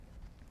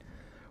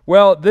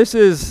Well, this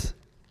is,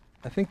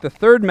 I think, the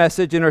third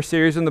message in our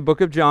series in the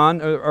book of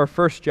John, or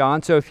 1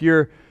 John. So if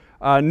you're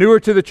newer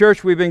to the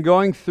church, we've been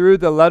going through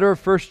the letter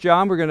of 1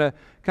 John. We're going to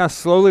kind of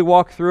slowly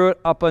walk through it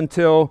up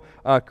until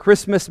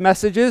Christmas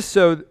messages.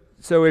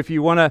 So if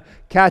you want to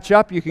catch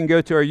up, you can go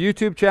to our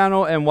YouTube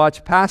channel and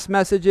watch past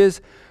messages.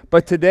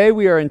 But today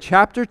we are in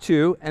chapter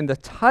 2, and the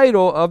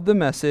title of the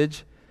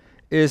message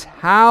is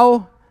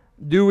How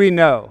Do We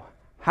Know?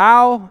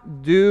 How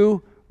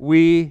do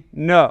we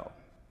know?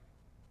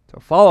 So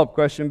follow-up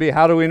question would be,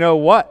 how do we know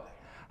what?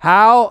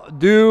 How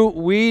do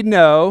we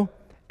know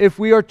if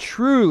we are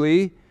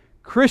truly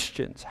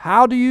Christians?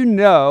 How do you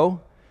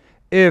know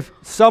if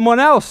someone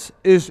else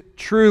is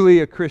truly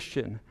a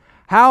Christian?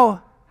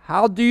 How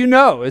do you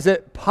know? Is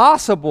it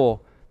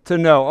possible to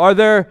know? Are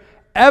there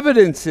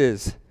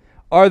evidences?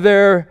 Are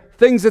there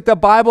things that the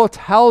Bible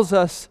tells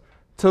us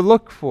to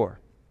look for?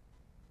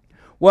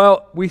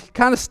 Well, we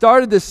kind of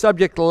started this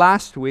subject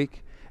last week,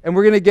 and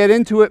we're going to get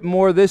into it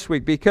more this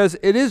week because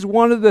it is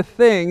one of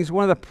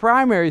the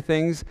primary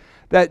things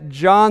that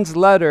John's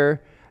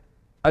letter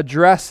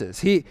addresses.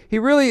 He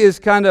really is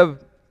kind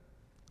of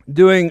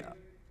doing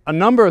a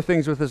number of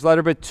things with his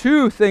letter, but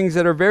two things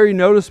that are very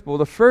noticeable.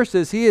 The first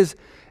is he is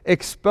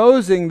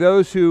exposing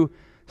those who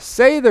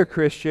say they're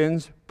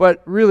Christians,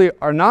 but really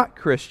are not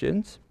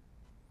Christians.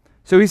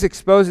 So he's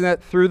exposing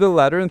that through the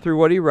letter and through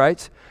what he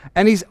writes.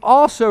 And he's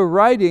also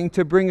writing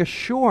to bring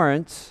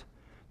assurance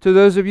to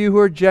those of you who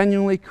are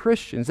genuinely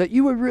Christians, that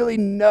you would really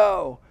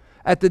know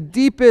at the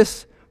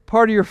deepest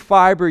part of your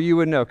fiber, you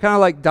would know. Kind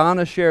of like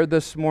Donna shared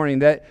this morning,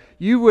 that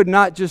you would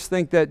not just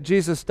think that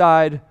Jesus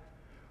died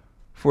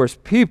for his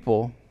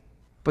people,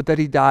 but that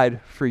he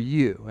died for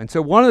you. And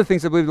so one of the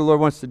things I believe the Lord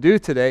wants to do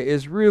today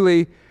is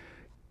really,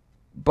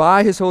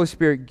 by his Holy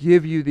Spirit,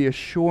 give you the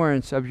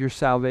assurance of your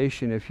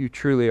salvation if you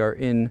truly are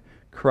in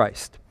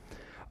Christ.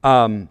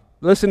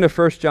 Listen to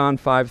 1 John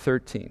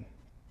 5:13.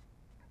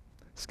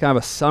 It's kind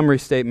of a summary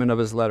statement of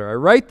his letter. I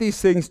write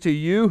these things to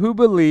you who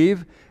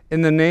believe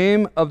in the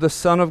name of the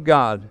Son of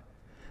God,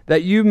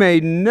 that you may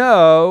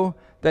know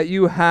that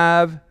you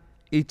have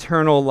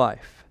eternal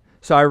life.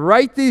 So I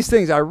write these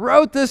things. I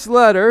wrote this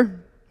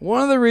letter,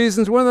 one of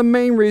the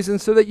main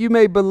reasons, so that you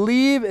may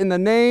believe in the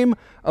name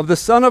of the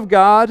Son of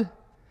God,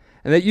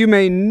 and that you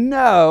may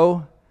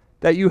know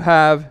that you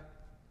have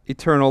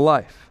eternal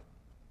life.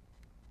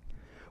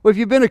 Well, if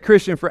you've been a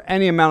Christian for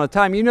any amount of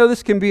time, you know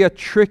this can be a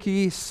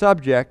tricky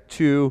subject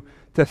to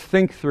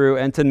think through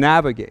and to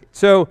navigate.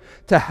 So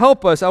to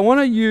help us, I want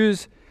to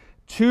use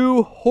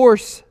two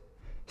horse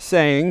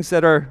sayings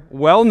that are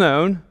well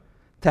known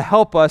to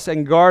help us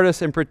and guard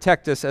us and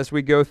protect us as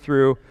we go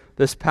through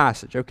this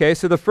passage. Okay,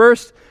 so the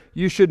first,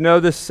 you should know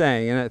this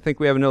saying, and I think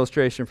we have an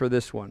illustration for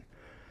this one.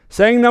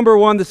 Saying number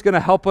one that's going to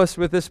help us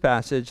with this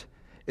passage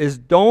is,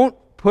 don't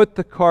put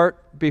the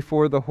cart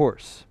before the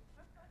horse.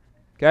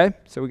 Okay,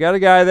 so we got a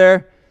guy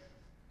there.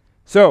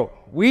 So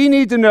we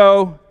need to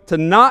know to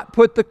not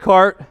put the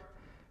cart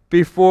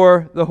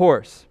before the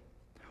horse.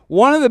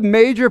 One of the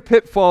major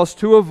pitfalls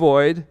to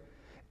avoid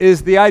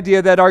is the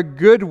idea that our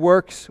good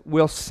works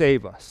will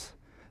save us.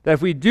 That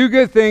if we do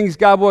good things,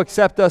 God will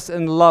accept us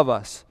and love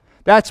us.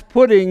 That's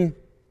putting,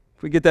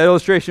 if we get that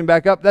illustration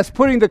back up, that's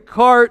putting the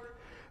cart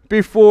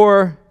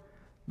before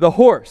the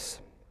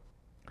horse.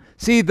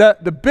 See,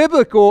 the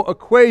biblical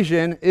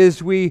equation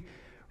is we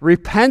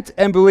repent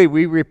and believe.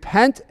 We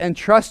repent and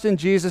trust in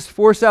Jesus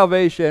for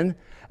salvation,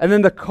 and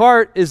then the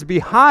cart is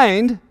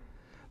behind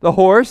the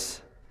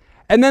horse,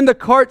 and then the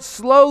cart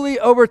slowly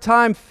over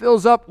time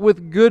fills up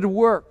with good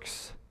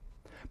works.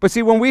 But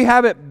see, when we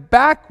have it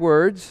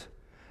backwards,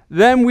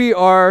 then we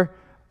are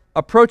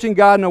approaching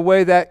God in a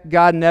way that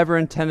God never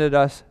intended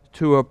us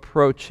to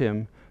approach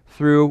him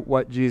through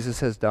what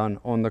Jesus has done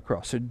on the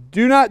cross. So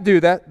do not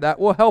do that. That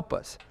will help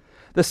us.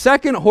 The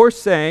second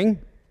horse saying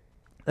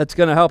that's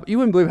going to help. You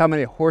wouldn't believe how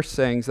many horse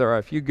sayings there are.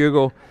 If you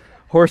Google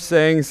horse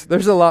sayings,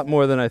 there's a lot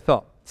more than I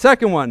thought.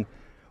 Second one,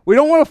 we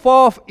don't want to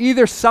fall off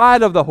either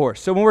side of the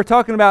horse. So when we're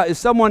talking about is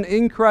someone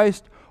in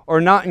Christ or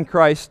not in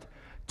Christ,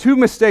 two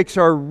mistakes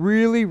are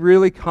really,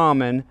 really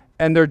common,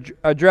 and they're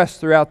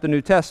addressed throughout the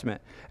New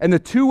Testament. And the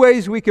two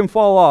ways we can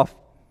fall off,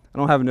 I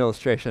don't have an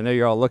illustration. I know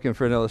you're all looking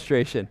for an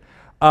illustration.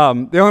 The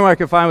only one I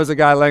could find was a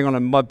guy laying on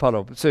a mud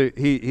puddle. So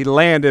he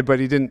landed,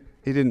 but he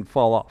didn't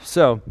fall off.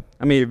 So,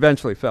 he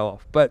eventually fell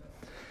off. But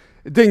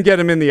it didn't get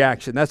him in the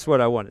action. That's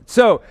what I wanted.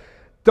 So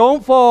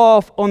don't fall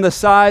off on the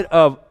side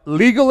of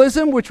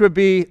legalism, which would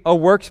be a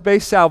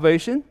works-based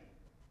salvation.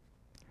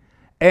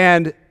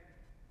 And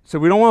so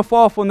we don't want to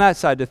fall off on that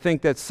side to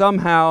think that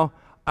somehow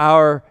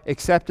our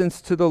acceptance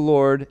to the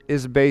Lord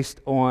is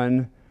based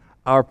on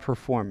our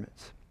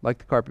performance, like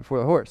the cart before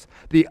the horse.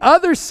 The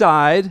other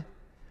side,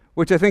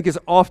 which I think is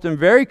often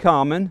very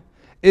common,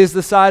 is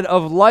the side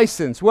of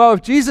license. Well,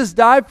 if Jesus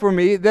died for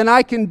me, then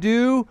I can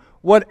do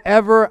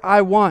whatever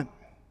I want.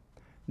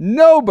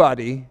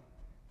 Nobody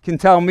can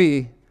tell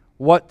me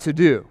what to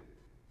do.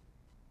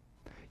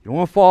 You don't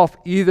want to fall off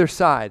either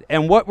side.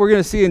 And what we're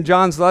going to see in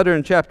John's letter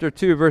in chapter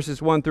 2,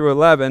 verses 1 through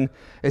 11,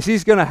 is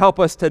he's going to help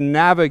us to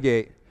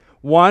navigate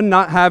One,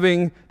 not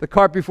having the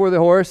cart before the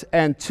horse,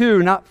 and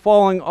two, not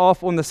falling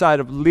off on the side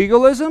of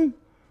legalism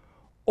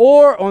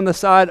or on the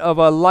side of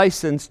a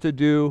license to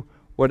do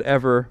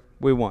whatever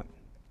we want.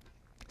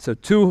 So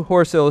 2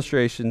 horse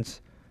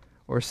illustrations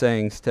or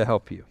sayings to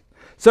help you.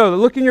 So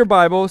look in your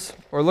Bibles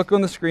or look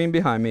on the screen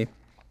behind me.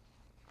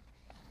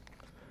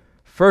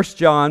 1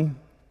 John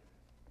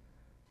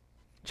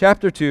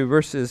chapter 2,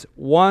 verses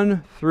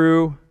 1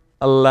 through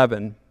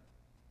 11.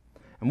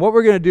 And what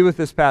we're going to do with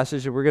this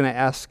passage is we're going to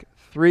ask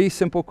 3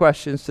 simple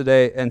questions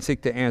today and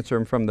seek to answer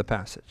them from the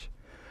passage.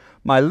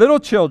 My little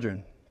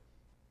children,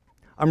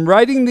 I'm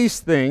writing these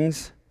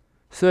things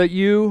so that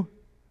you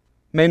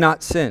may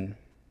not sin.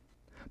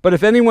 But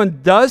if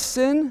anyone does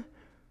sin,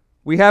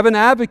 we have an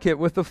advocate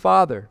with the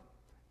Father,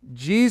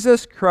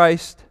 Jesus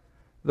Christ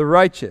the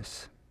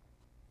righteous.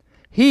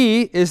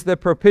 He is the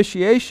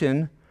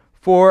propitiation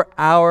for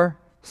our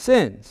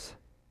sins.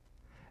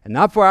 And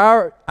not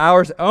for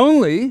ours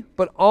only,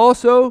 but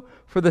also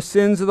for the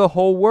sins of the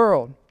whole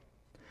world.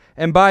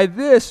 And by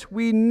this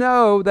we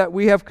know that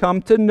we have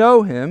come to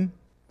know him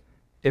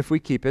if we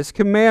keep his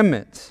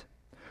commandments.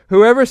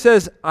 Whoever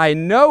says, I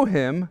know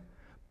him,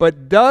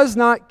 but does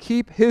not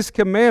keep his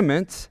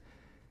commandments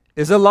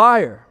is a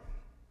liar.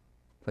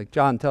 Like,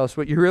 John, tell us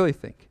what you really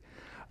think.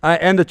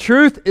 And the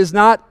truth is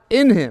not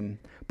in him.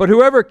 But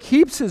whoever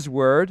keeps his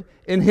word,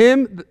 in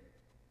him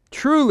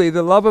truly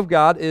the love of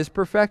God is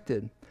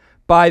perfected.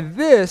 By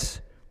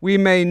this we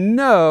may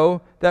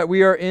know that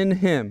we are in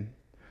him.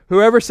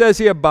 Whoever says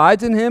he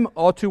abides in him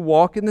ought to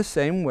walk in the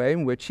same way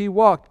in which he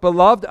walked.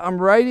 Beloved, I'm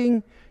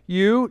writing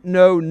you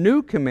no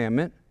new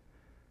commandment,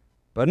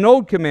 but an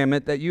old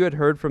commandment that you had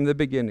heard from the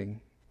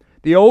beginning.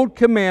 The old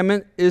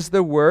commandment is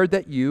the word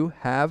that you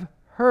have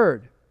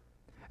heard.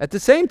 At the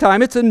same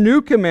time, it's a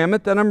new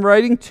commandment that I'm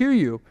writing to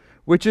you,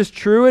 which is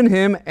true in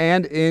him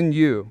and in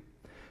you,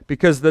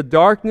 because the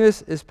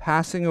darkness is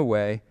passing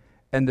away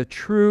and the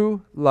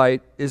true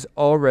light is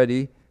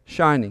already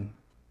shining.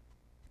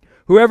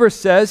 Whoever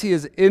says he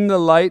is in the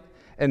light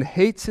and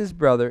hates his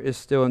brother is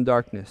still in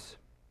darkness.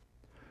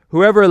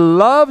 Whoever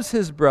loves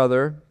his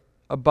brother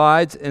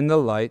abides in the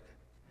light,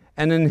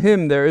 and in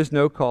him there is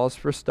no cause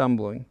for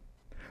stumbling.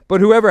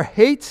 But whoever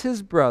hates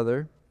his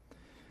brother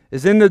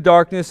is in the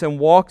darkness and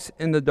walks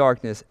in the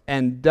darkness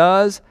and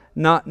does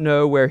not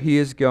know where he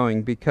is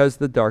going because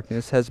the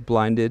darkness has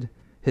blinded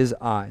his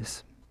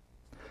eyes.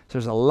 So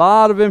there's a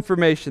lot of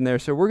information there.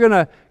 So we're going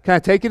to kind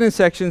of take it in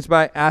sections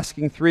by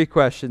asking 3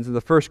 questions. And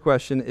the first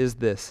question is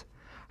this: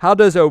 how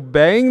does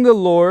obeying the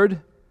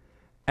Lord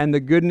and the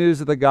good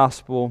news of the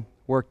gospel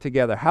work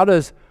together? How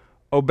does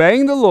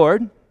obeying the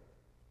Lord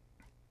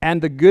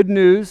and the good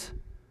news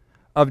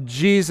of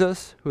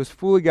Jesus, who is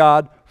fully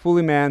God,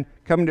 fully man,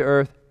 coming to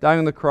earth, dying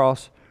on the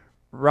cross,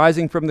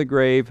 rising from the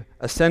grave,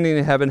 ascending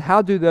to heaven,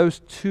 how do those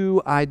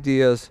 2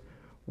 ideas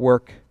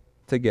work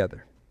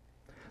together?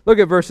 Look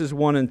at verses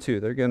 1 and 2.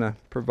 They're going to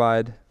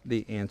provide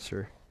the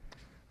answer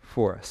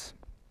for us.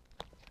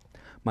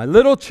 My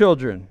little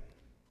children,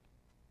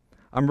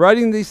 I'm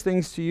writing these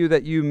things to you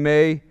that you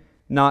may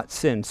not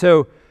sin.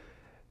 So,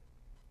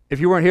 if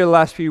you weren't here the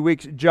last few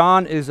weeks,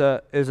 John is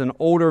an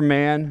older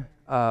man,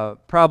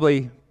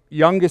 probably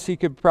youngest he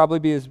could probably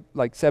be is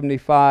like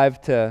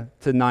 75 to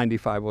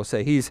 95, we'll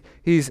say.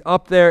 He's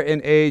up there in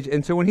age,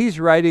 and so when he's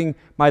writing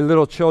my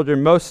little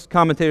children, most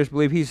commentators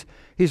believe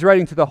he's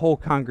writing to the whole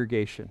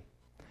congregation.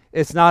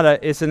 It's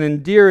an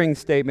endearing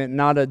statement,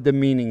 not a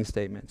demeaning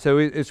statement. So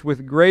it's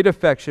with great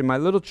affection, my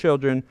little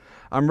children,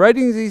 I'm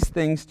writing these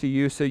things to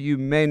you so you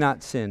may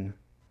not sin.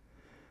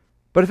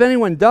 But if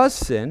anyone does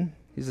sin,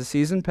 he's a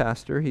seasoned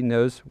pastor, he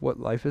knows what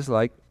life is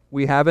like.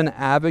 We have an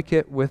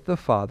advocate with the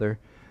Father,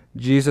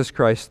 Jesus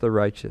Christ the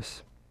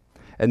righteous.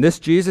 And this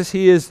Jesus,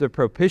 he is the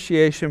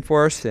propitiation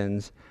for our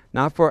sins,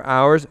 not for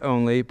ours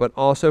only, but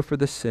also for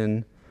the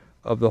sin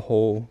of the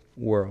whole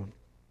world.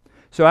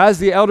 So as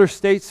the elder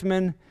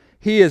statesman,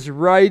 he is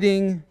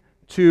writing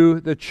to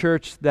the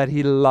church that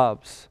he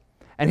loves.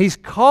 And he's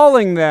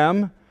calling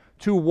them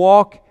to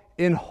walk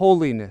in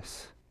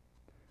holiness,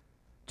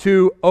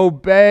 to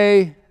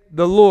obey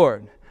the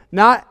Lord.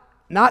 Not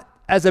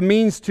as a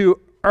means to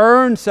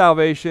earn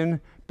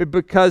salvation, but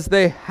because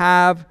they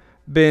have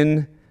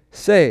been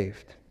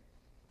saved.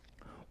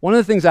 One of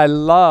the things I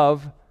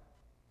love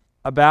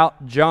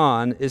about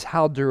John is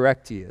how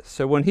direct he is.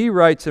 So when he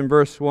writes in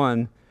verse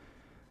 1,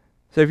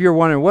 so if you're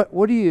wondering,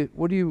 what do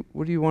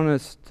you want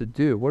us to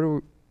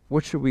do?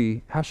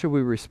 How should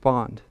we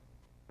respond?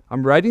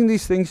 I'm writing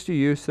these things to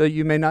you so that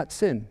you may not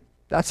sin.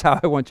 That's how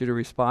I want you to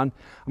respond.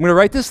 I'm going to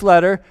write this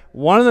letter.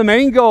 One of the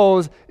main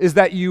goals is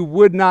that you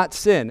would not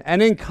sin.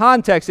 And in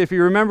context, if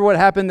you remember what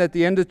happened at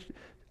the end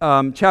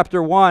of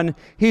chapter 1,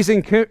 he's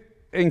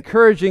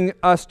encouraging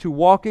us to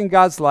walk in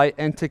God's light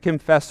and to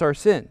confess our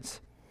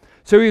sins.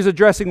 So he's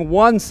addressing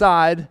one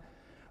side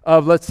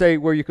of, let's say,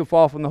 where you could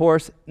fall from the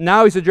horse.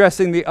 Now he's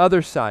addressing the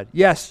other side.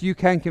 Yes, you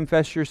can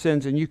confess your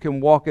sins and you can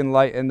walk in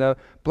light and the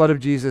blood of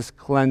Jesus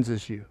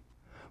cleanses you.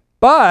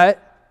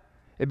 But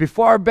it'd be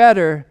far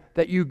better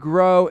that you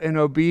grow in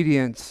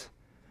obedience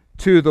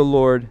to the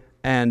Lord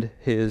and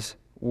his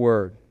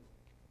word.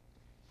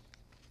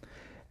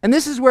 And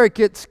this is where it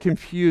gets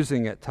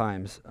confusing at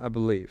times, I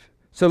believe.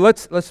 So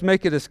let's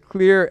make it as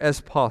clear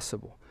as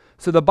possible.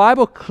 So the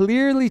Bible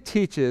clearly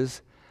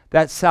teaches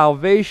that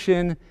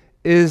salvation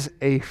is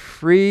a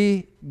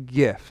free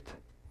gift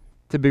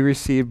to be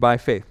received by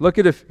faith. Look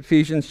at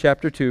Ephesians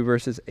chapter 2,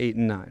 verses 8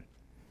 and 9.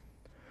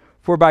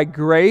 For by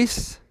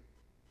grace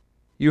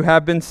you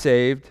have been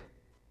saved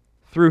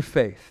through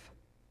faith.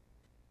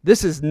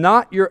 This is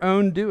not your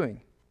own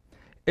doing.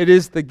 It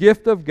is the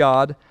gift of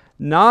God,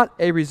 not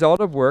a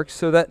result of works,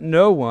 so that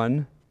no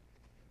one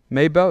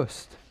may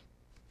boast.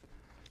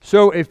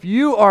 So if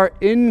you are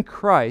in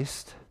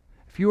Christ,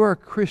 if you are a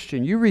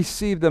Christian, you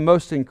received the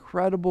most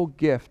incredible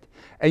gift,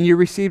 and you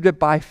received it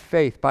by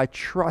faith, by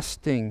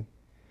trusting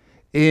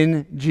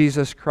in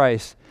Jesus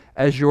Christ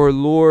as your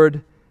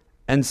Lord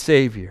and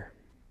Savior.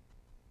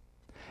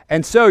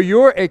 And so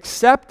your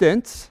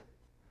acceptance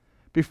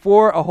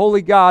before a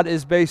holy God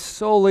is based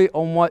solely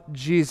on what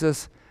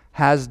Jesus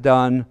has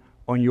done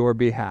on your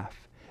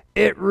behalf.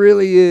 It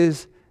really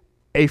is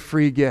a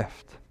free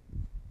gift.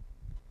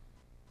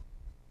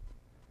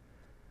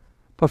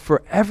 But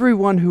for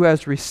everyone who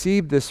has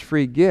received this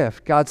free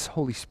gift, God's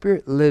Holy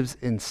Spirit lives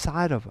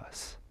inside of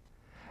us.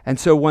 And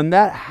so when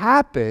that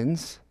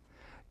happens,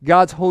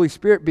 God's Holy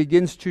Spirit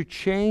begins to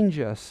change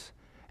us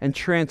and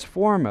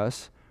transform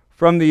us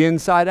from the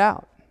inside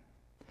out.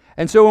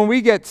 And so when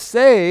we get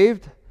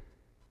saved,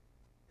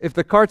 if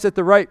the cart's at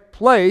the right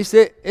place,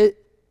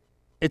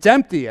 it's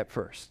empty at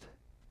first.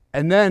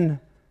 And then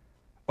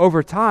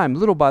over time,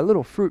 little by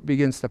little, fruit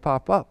begins to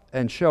pop up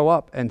and show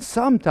up. And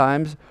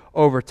sometimes,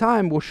 over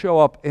time, will show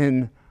up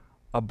in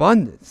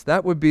abundance.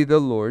 That would be the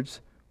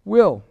Lord's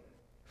will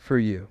for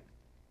you.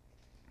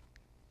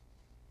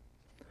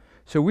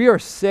 So we are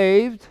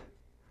saved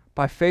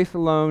by faith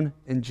alone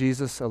in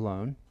Jesus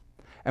alone.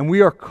 And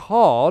we are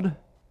called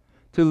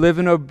to live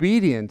in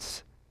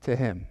obedience to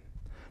Him.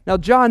 Now,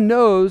 John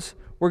knows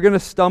we're going to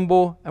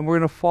stumble and we're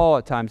going to fall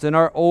at times. And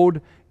our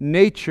old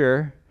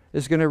nature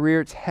is going to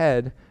rear its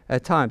head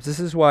at times. This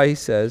is why he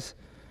says,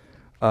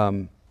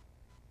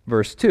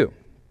 verse 2.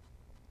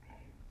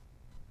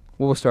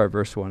 We'll start at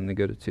verse 1 and then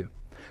go to 2.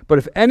 But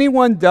if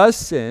anyone does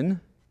sin,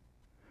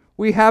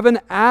 we have an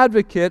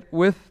advocate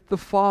with the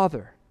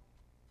Father.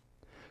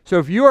 So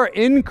if you are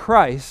in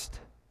Christ,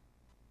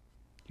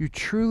 you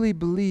truly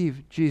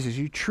believe Jesus,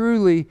 you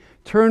truly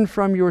turn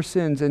from your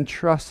sins and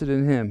trusted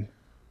in Him,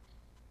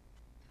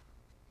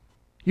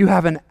 you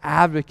have an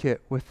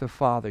advocate with the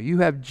Father. You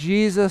have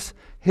Jesus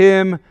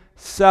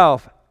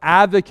Himself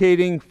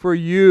advocating for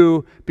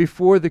you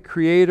before the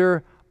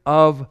Creator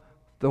of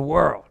the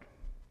world.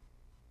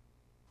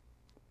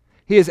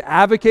 He is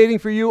advocating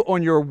for you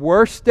on your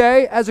worst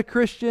day as a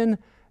Christian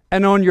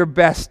and on your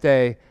best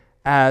day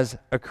as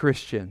a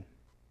Christian.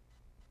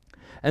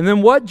 And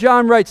then what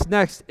John writes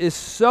next is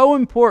so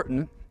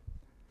important,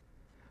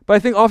 but I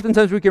think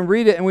oftentimes we can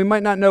read it and we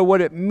might not know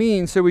what it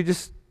means, so we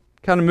just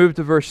kind of move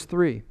to verse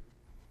 3. It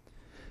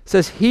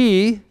says,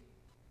 He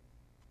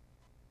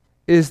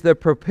is the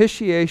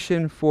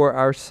propitiation for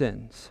our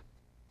sins.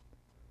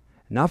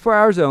 Not for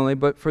ours only,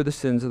 but for the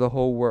sins of the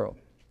whole world.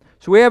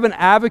 So we have an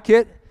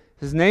advocate.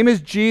 His name is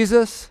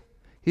Jesus.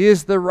 He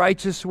is the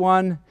righteous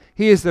one.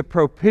 He is the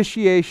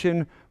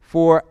propitiation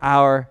for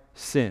our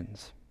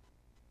sins.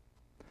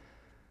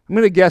 I'm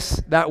going to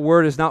guess that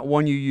word is not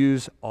one you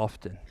use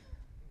often.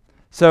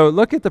 So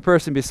look at the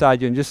person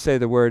beside you and just say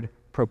the word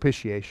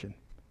propitiation.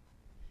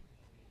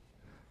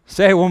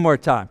 Say it one more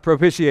time.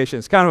 Propitiation.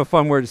 It's kind of a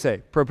fun word to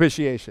say.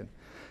 Propitiation.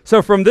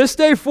 So from this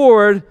day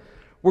forward,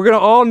 we're going to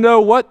all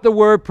know what the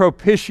word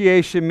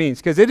propitiation means,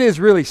 because it is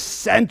really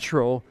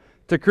central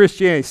to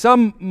Christianity.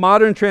 Some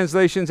modern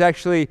translations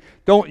actually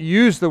don't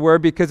use the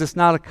word because it's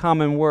not a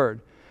common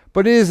word,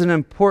 but it is an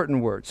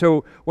important word.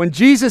 So when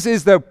Jesus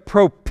is the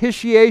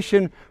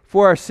propitiation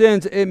for our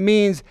sins, it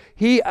means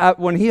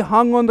when He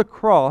hung on the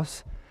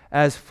cross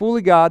as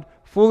fully God,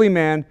 fully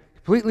man,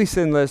 completely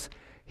sinless,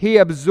 He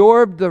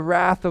absorbed the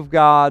wrath of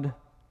God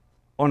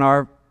on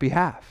our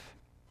behalf.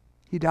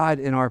 He died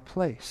in our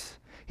place.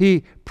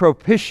 He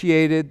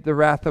propitiated the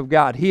wrath of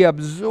God. He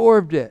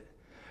absorbed it.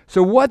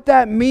 So what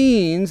that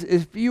means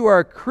is if you are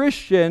a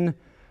Christian,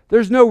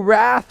 there's no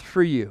wrath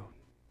for you.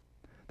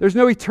 There's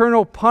no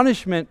eternal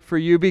punishment for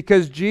you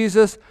because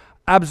Jesus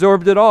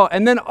absorbed it all.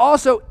 And then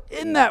also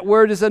in that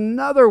word is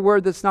another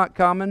word that's not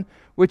common,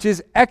 which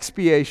is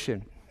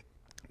expiation.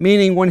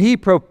 Meaning when He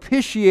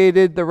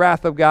propitiated the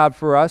wrath of God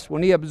for us,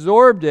 when He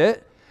absorbed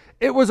it,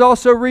 it was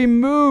also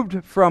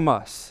removed from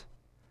us.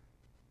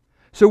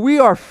 So we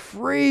are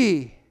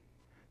free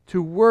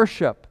to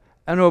worship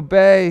and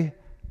obey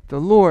the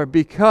Lord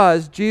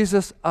because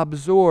Jesus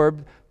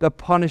absorbed the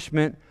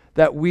punishment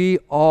that we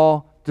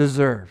all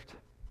deserved.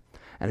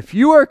 And if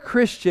you are a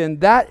Christian,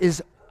 that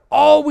is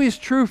always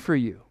true for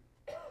you.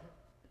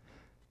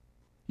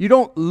 You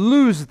don't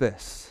lose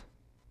this.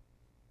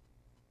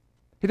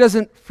 He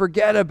doesn't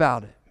forget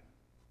about it.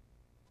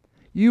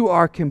 You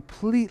are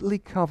completely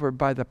covered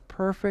by the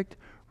perfect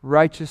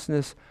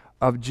righteousness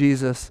of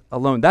Jesus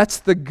alone. That's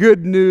the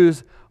good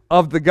news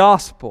of the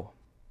gospel.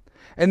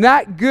 And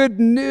that good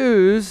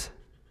news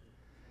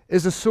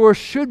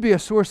should be a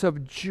source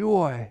of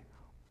joy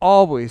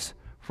always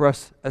for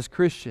us as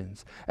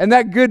Christians. And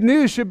that good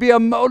news should be a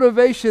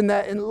motivation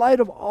that in light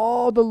of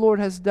all the Lord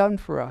has done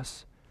for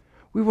us,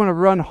 we want to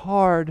run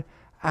hard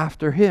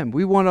after Him.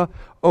 We want to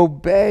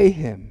obey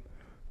Him.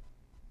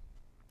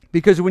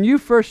 Because when you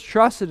first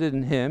trusted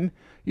in Him,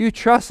 you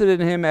trusted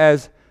in Him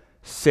as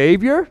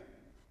Savior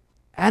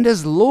and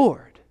as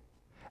Lord,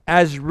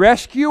 as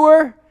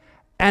rescuer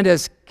and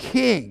as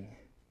King.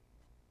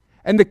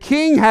 And the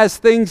King has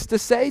things to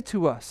say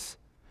to us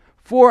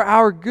for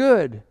our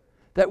good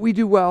that we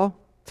do well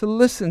to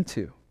listen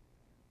to.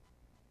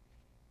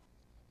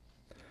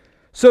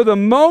 So the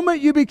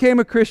moment you became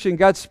a Christian,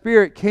 God's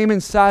Spirit came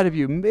inside of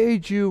you,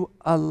 made you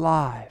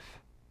alive.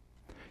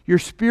 Your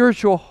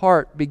spiritual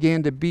heart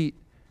began to beat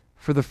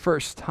for the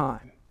first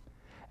time.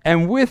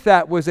 And with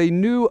that was a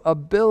new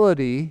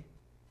ability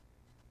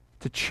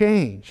to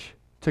change,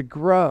 to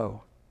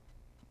grow.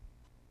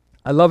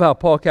 I love how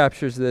Paul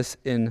captures this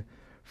in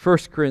 2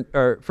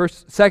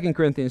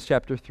 Corinthians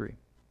chapter 3.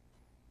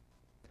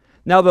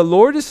 Now the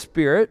Lord is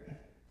Spirit,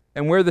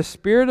 and where the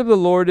Spirit of the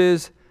Lord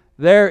is,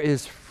 there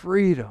is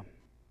freedom.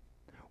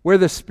 Where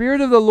the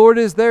Spirit of the Lord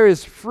is, there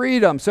is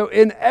freedom. So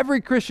in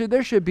every Christian,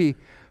 there should be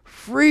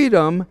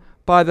freedom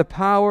by the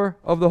power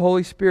of the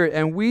Holy Spirit.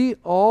 And we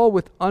all,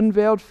 with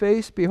unveiled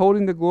face,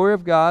 beholding the glory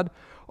of God,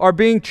 are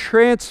being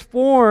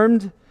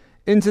transformed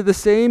into the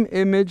same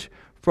image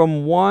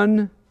from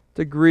one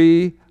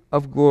degree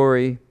of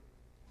glory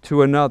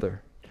to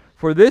another.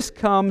 For this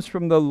comes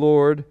from the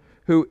Lord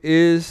who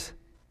is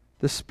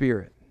the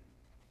Spirit.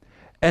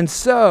 And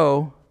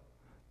so,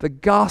 the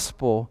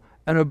gospel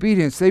and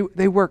obedience,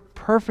 they work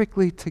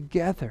perfectly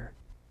together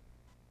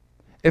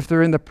if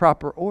they're in the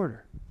proper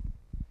order.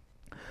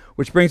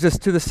 Which brings us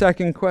to the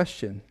second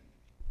question.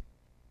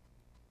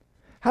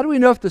 How do we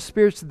know if the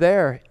Spirit's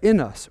there in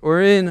us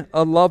or in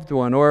a loved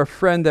one or a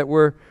friend that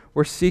we're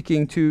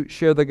seeking to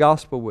share the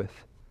gospel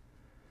with?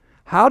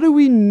 How do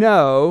we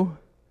know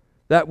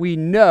that we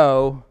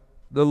know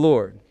the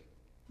Lord?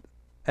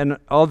 And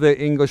all the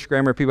English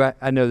grammar people,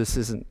 I know this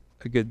isn't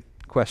a good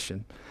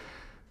question,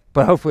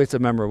 but hopefully it's a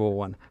memorable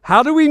one.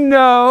 How do we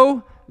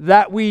know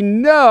that we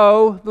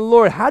know the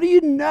Lord? How do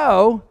you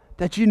know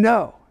that you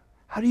know?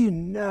 How do you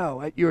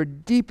know at your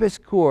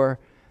deepest core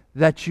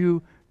that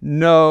you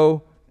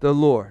know the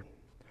Lord?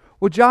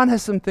 Well, John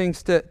has some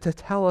things to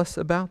tell us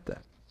about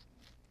that.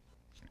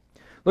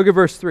 Look at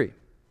verse 3.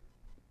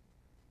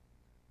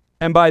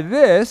 And by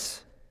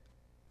this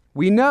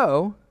we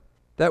know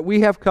that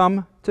we have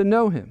come to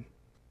know Him.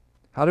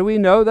 How do we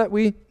know that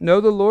we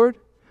know the Lord?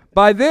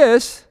 By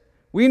this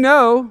we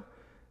know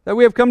that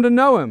we have come to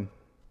know Him.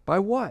 By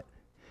what?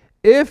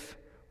 If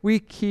we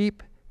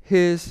keep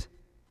His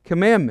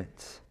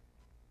commandments.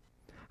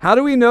 How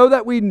do we know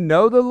that we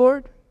know the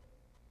Lord?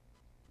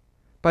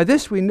 By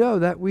this we know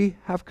that we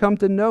have come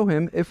to know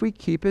Him if we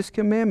keep His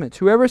commandments.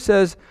 Whoever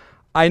says,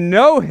 I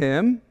know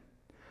Him,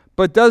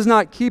 but does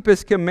not keep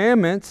His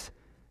commandments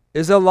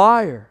is a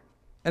liar,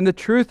 and the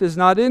truth is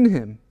not in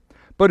him.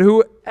 But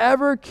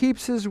whoever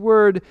keeps His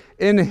word,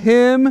 in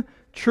him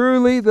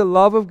truly the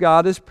love of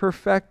God is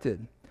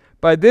perfected.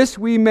 By this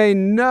we may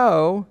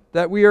know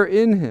that we are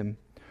in Him.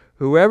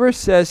 Whoever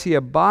says he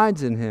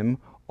abides in Him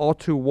ought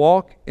to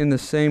walk in the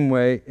same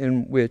way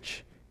in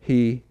which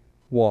He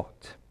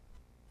walked.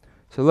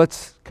 So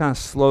let's kind of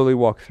slowly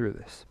walk through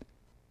this.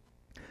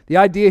 The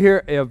idea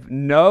here of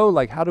know,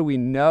 like how do we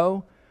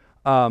know?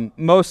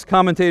 Most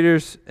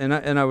commentators, and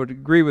I would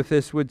agree with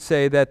this, would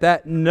say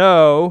that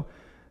know,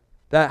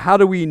 that how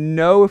do we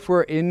know if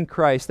we're in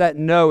Christ? That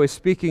know is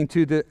speaking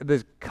to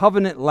the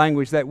covenant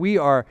language that we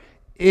are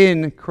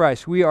in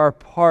Christ. We are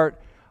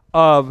part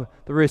of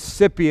the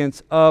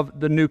recipients of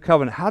the new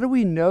covenant. How do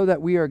we know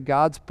that we are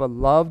God's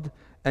beloved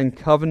and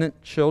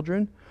covenant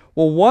children?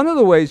 Well, one of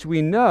the ways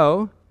we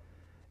know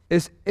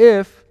is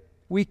if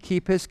we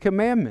keep His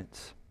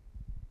commandments.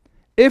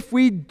 If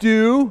we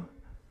do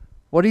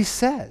what He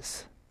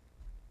says.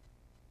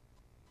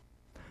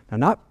 Now,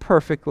 not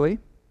perfectly,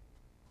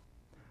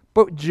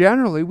 but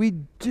generally we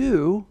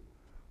do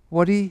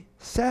what He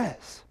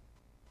says.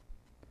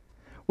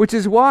 Which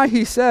is why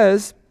He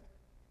says,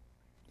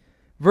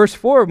 verse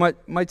 4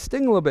 might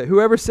sting a little bit.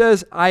 Whoever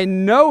says, I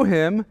know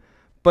Him,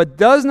 but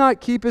does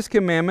not keep His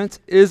commandments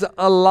is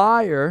a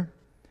liar,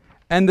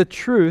 and the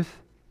truth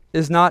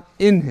is not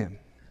in him.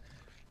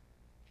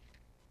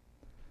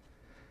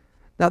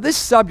 Now, this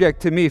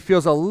subject to me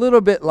feels a little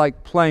bit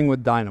like playing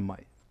with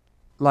dynamite.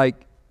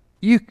 Like,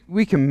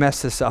 we can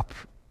mess this up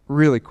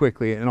really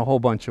quickly in a whole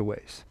bunch of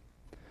ways.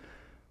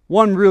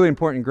 One really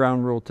important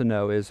ground rule to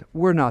know is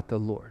we're not the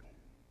Lord.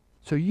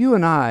 So you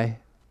and I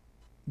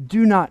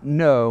do not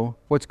know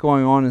what's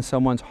going on in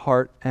someone's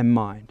heart and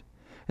mind.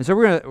 And so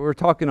we're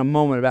talking a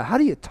moment about how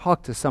do you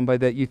talk to somebody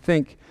that you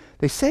think,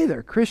 they say they're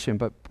a Christian,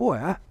 but boy,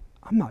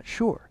 I'm not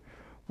sure.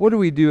 What do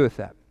we do with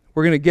that?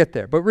 We're going to get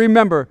there. But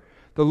remember,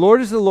 the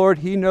Lord is the Lord.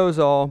 He knows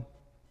all,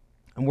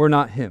 and we're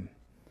not Him.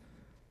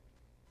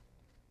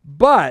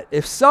 But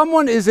if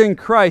someone is in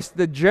Christ,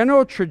 the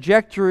general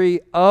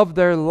trajectory of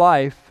their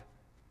life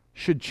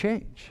should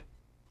change.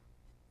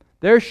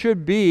 There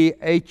should be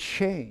a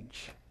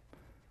change.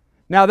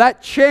 Now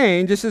that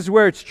change, this is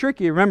where it's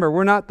tricky. Remember,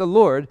 we're not the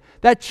Lord.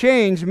 That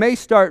change may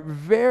start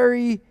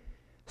very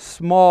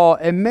small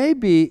and may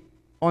be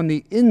on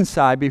the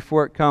inside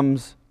before it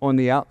comes on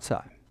the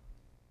outside.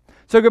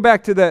 So go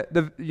back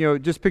to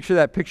just picture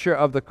that picture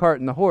of the cart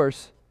and the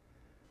horse.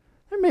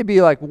 There may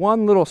be like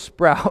one little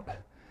sprout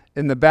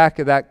in the back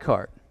of that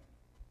cart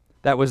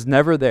that was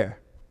never there.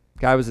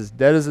 Guy was as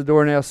dead as a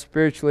doornail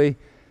spiritually.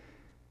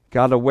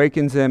 God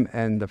awakens him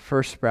and the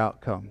first sprout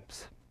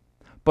comes.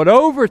 But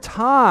over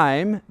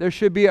time, there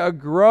should be a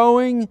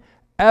growing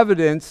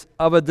evidence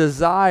of a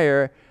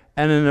desire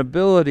and an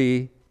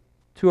ability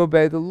to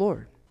obey the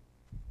Lord.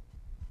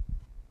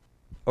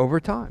 Over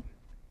time.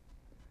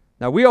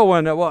 Now we all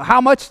want to know, well, how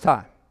much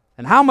time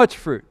and how much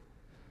fruit?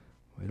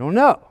 We don't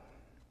know.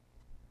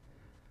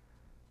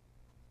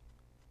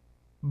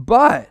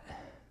 But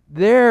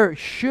there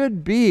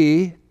should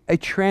be a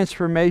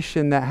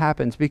transformation that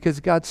happens because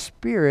God's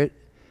Spirit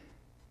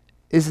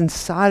is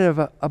inside of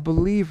a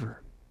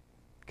believer.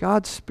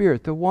 God's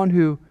Spirit, the one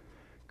who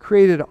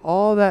created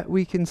all that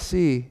we can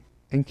see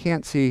and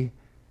can't see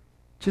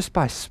just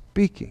by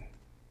speaking.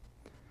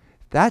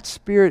 If that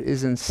Spirit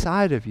is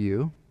inside of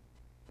you,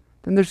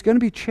 then there's going to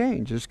be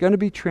change. There's going to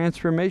be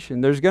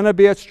transformation. There's going to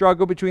be a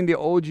struggle between the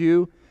old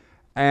you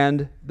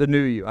and the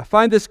new you. I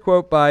find this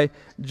quote by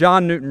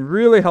John Newton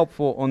really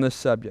helpful on this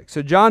subject.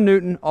 So John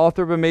Newton,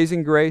 author of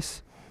Amazing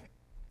Grace,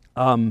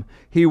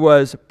 he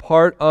was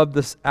part of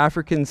this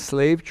African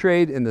slave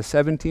trade in the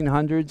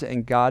 1700s,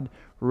 and God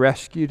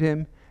rescued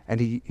him, and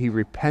he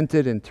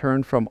repented and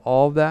turned from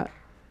all of that.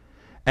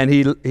 And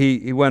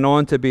he went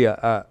on to be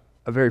a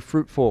very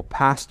fruitful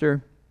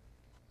pastor.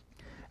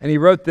 And he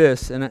wrote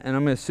this, and I'm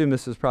going to assume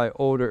this is probably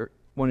older,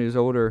 when he was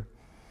older.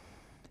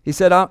 He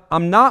said,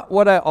 I'm not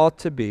what I ought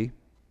to be.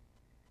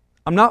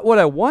 I'm not what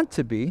I want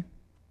to be.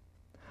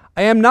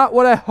 I am not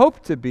what I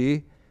hope to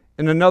be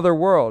in another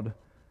world.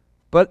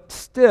 But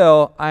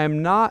still, I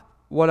am not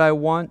what I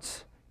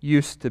once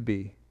used to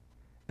be.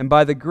 And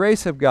by the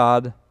grace of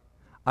God,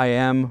 I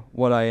am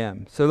what I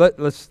am. So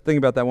let's think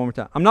about that one more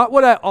time. I'm not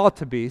what I ought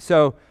to be.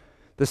 So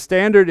the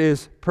standard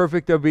is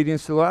perfect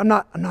obedience to the Lord.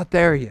 I'm not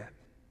there yet.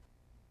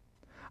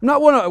 I'm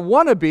not what I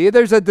want to be.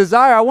 There's a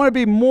desire. I want to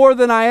be more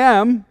than I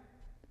am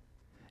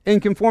in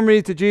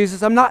conformity to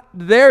Jesus. I'm not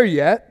there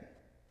yet.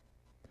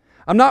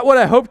 I'm not what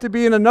I hope to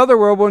be in another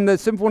world when the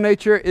sinful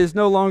nature is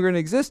no longer in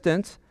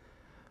existence.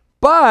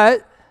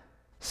 But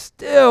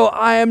still,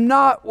 I am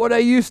not what I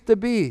used to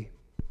be.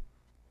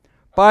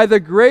 By the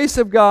grace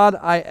of God,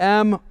 I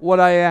am what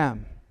I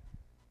am.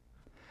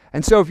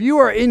 And so if you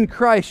are in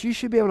Christ, you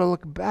should be able to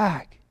look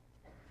back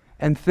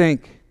and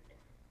think,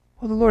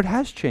 well, the Lord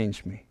has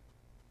changed me.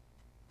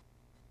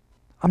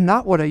 I'm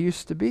not what I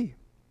used to be.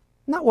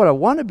 Not what I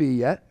want to be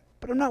yet,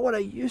 but I'm not what I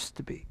used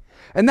to be.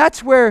 And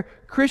that's where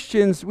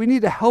Christians, we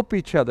need to help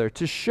each other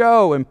to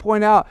show and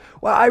point out,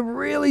 well, I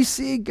really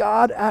see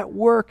God at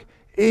work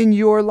in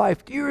your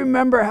life. Do you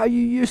remember how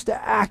you used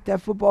to act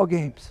at football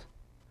games?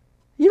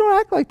 You don't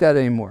act like that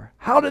anymore.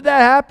 How did that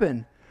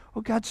happen?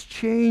 Well, God's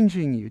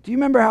changing you. Do you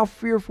remember how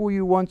fearful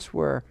you once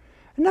were?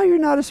 And now you're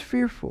not as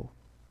fearful.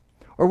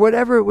 Or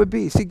whatever it would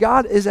be. See,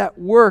 God is at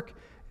work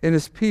in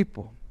His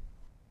people.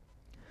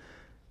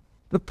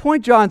 The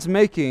point John's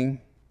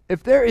making,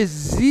 if there is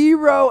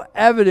zero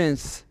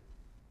evidence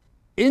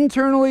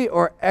internally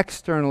or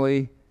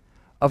externally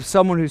of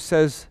someone who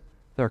says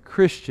they're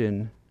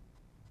Christian,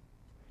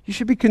 you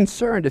should be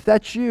concerned. If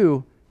that's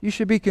you, you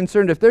should be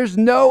concerned. If there's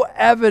no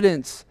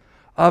evidence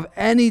of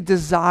any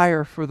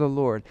desire for the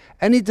Lord,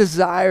 any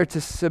desire to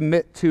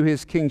submit to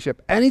His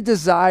kingship, any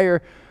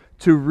desire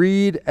to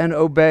read and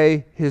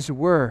obey His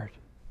word,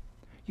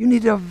 you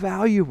need to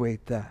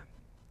evaluate that.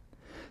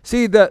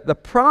 See, the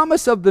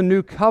promise of the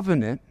new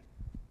covenant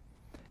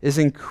is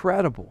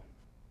incredible.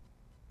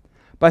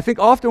 But I think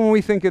often when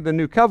we think of the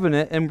new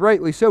covenant, and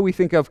rightly so, we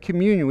think of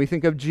communion. We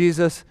think of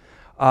Jesus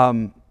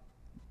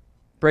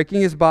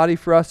breaking His body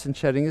for us and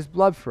shedding His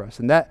blood for us.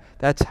 And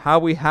that's how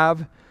we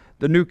have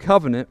the new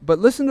covenant. But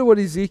listen to what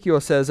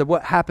Ezekiel says of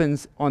what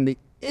happens on the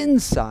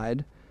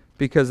inside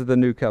because of the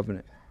new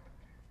covenant.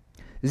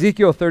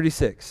 Ezekiel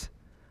 36,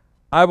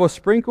 I will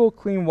sprinkle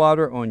clean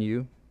water on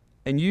you,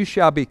 and you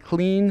shall be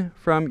clean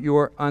from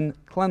your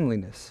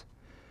uncleanliness.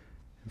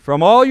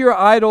 From all your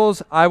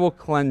idols I will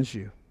cleanse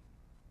you.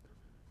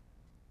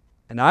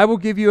 And I will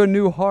give you a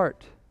new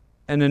heart,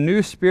 and a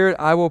new spirit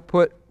I will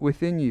put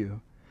within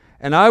you.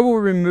 And I will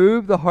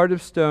remove the heart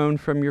of stone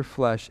from your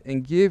flesh,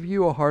 and give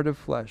you a heart of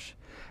flesh.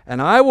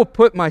 And I will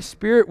put my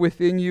spirit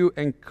within you,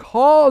 and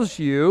cause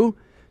you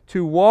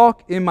to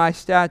walk in my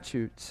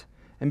statutes,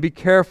 and be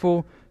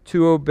careful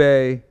to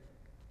obey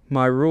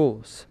my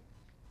rules.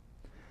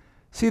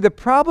 See, the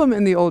problem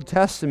in the Old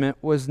Testament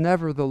was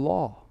never the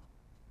law.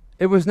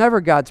 It was never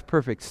God's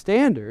perfect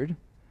standard.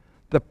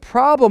 The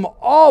problem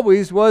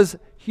always was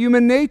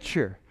human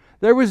nature.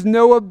 There was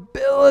no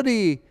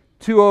ability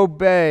to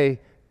obey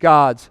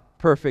God's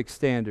perfect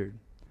standard.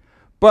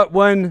 But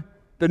when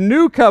the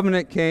new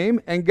covenant came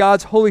and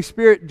God's Holy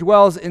Spirit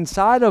dwells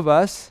inside of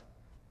us,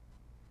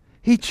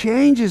 He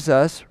changes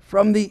us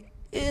from the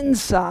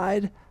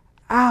inside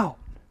out.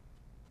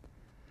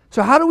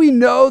 So how do we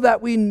know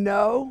that we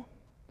know?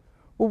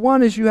 Well,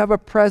 one is you have a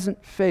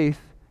present faith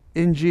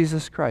in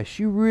Jesus Christ.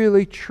 You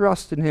really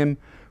trust in Him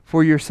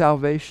for your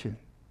salvation.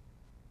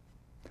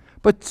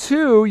 But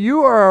two,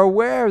 you are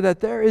aware that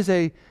there is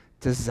a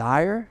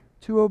desire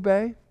to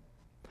obey.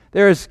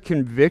 There is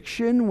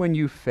conviction when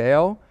you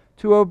fail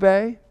to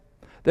obey.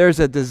 There's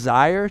a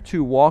desire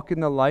to walk in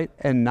the light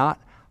and not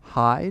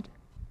hide.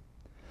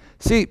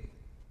 See,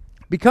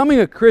 becoming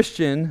a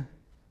Christian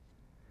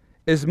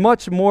is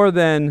much more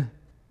than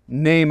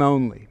name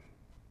only.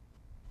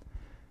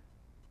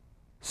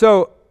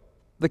 So,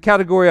 the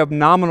category of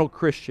nominal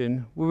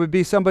Christian would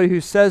be somebody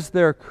who says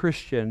they're a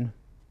Christian,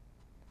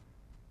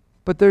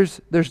 but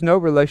there's no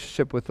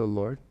relationship with the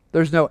Lord.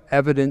 There's no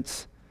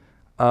evidence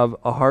of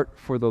a heart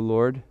for the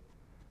Lord.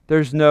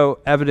 There's no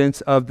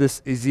evidence of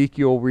this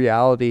Ezekiel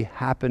reality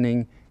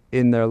happening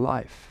in their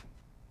life.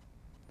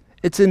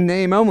 It's in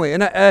name only.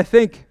 And I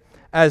think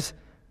as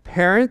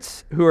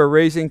parents who are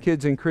raising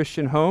kids in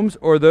Christian homes,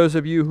 or those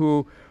of you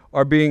who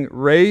are being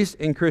raised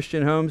in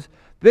Christian homes,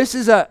 this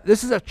is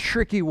a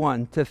tricky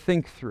one to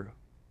think through.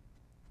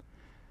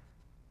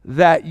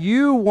 That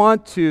you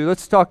want to,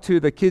 let's talk to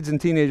the kids and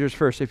teenagers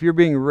first. If you're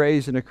being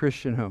raised in a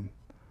Christian home,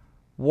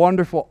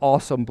 wonderful,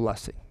 awesome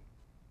blessing.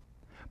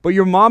 But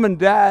your mom and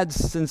dad's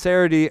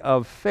sincerity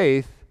of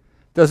faith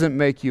doesn't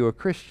make you a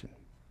Christian.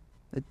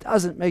 It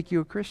doesn't make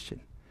you a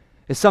Christian.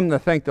 It's something to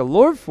thank the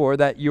Lord for,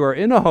 that you are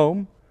in a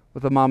home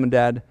with a mom and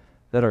dad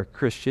that are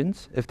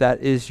Christians, if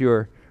that is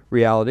your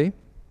reality.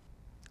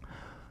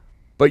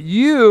 But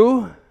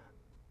you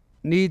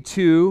need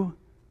to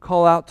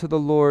call out to the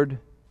Lord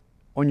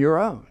on your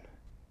own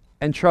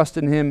and trust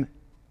in Him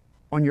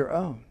on your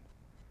own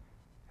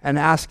and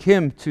ask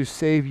Him to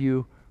save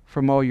you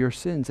from all your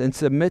sins and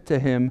submit to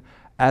Him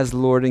as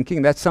Lord and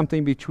King. That's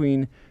something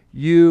between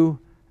you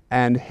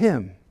and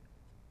Him.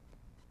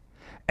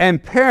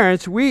 And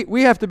parents,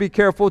 we have to be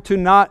careful to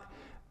not,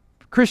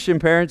 Christian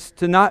parents,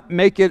 to not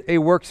make it a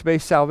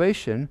works-based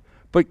salvation,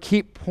 but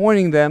keep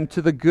pointing them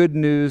to the good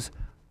news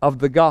of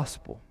the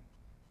gospel.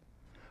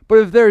 But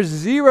if there's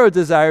zero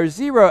desire,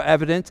 zero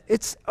evidence,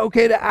 it's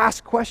okay to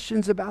ask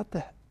questions about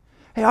that.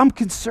 Hey, I'm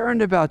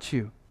concerned about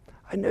you.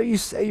 I know you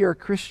say you're a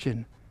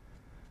Christian.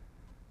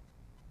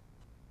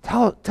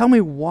 Tell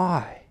me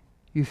why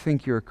you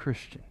think you're a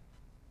Christian.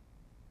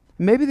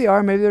 Maybe they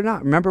are, maybe they're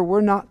not. Remember,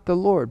 we're not the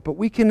Lord, but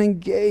we can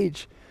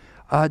engage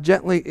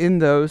gently in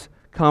those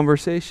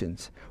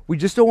conversations. We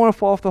just don't want to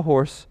fall off the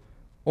horse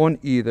on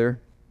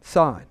either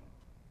side.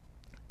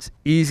 It's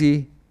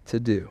easy to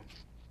do.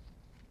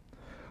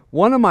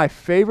 One of my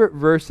favorite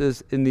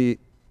verses in the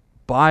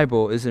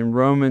Bible is in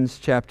Romans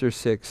chapter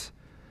 6,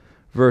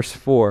 verse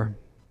 4.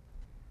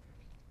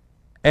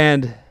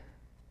 And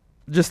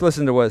just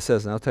listen to what it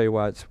says, and I'll tell you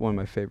why it's one of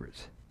my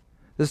favorites.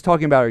 This is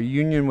talking about our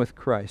union with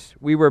Christ.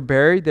 We were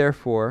buried,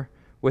 therefore,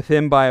 with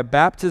Him by a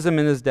baptism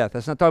in His death.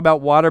 That's not talking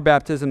about water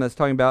baptism. That's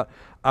talking about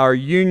our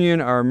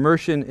union, our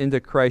immersion into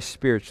Christ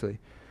spiritually.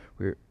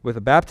 We're with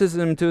a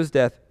baptism into His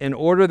death, in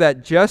order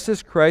that just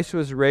as Christ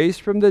was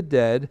raised from the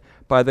dead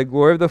by the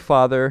glory of the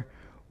Father,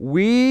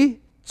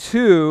 we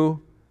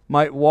too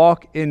might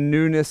walk in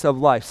newness of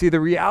life. See, the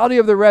reality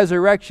of the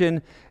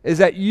resurrection is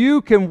that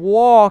you can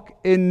walk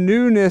in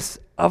newness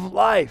of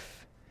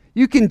life.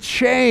 You can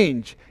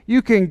change.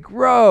 You can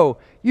grow.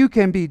 You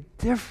can be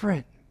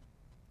different.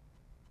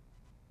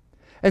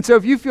 And so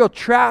if you feel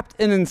trapped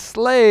and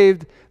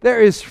enslaved,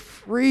 there is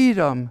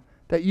freedom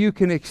that you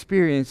can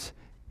experience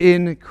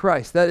in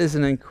Christ. That is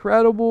an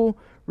incredible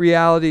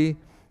reality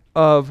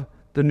of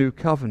the new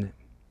covenant.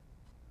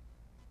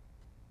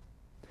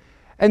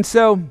 And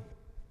so,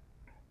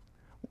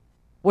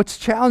 what's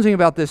challenging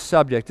about this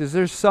subject is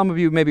there's some of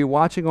you maybe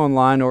watching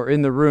online or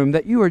in the room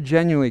that you are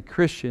genuinely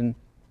Christian.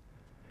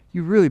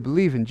 You really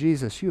believe in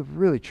Jesus. You have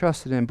really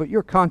trusted Him, but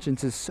your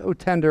conscience is so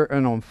tender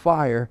and on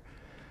fire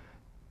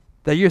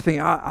that you're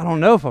thinking, I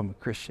don't know if I'm a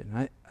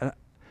Christian.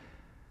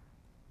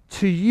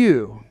 To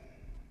you,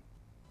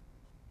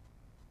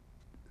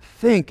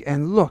 think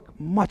and look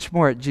much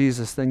more at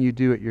Jesus than you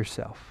do at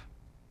yourself.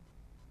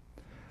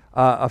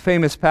 A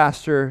famous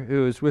pastor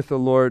who was with the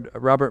Lord,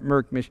 Robert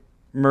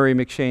Murray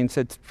McCheyne,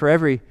 said, for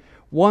every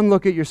one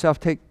look at yourself,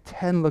 take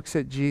 10 looks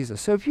at Jesus.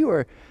 So if you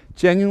are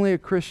genuinely a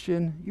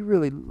Christian, you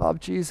really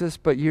love Jesus,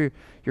 but your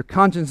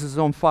conscience is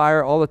on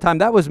fire all the time.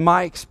 That was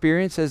my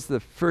experience as the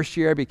first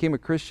year I became a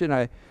Christian.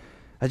 I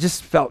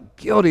just felt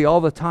guilty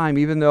all the time,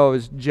 even though I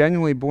was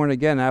genuinely born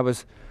again. I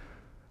was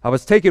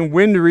taking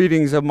wind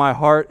readings of my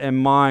heart and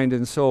mind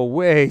and soul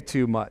way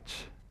too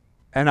much.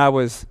 And I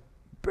was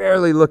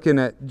barely looking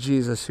at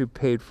Jesus who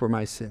paid for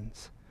my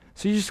sins.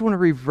 So you just want to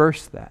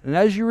reverse that. And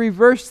as you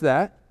reverse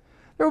that,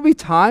 there will be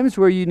times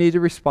where you need to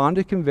respond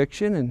to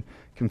conviction and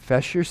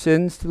confess your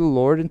sins to the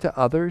Lord and to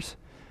others,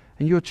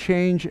 and you'll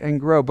change and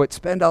grow. But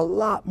spend a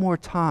lot more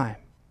time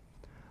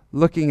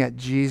looking at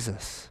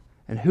Jesus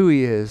and who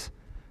he is,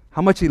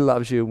 how much he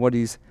loves you, and what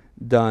he's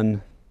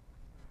done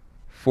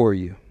for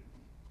you.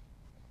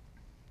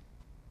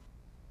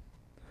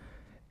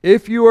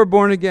 If you are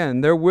born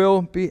again, there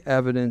will be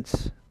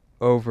evidence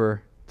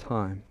over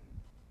time.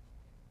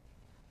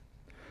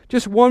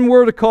 Just one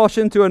word of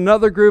caution to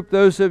another group,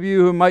 those of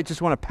you who might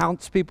just want to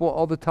pounce people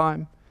all the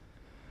time.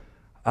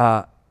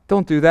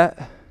 Don't do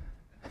that.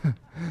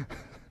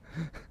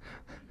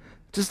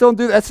 Just don't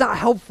do that. That's not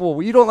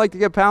helpful. You don't like to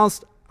get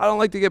pounced. I don't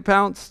like to get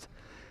pounced.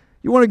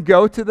 You want to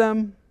go to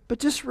them, but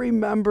just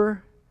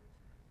remember,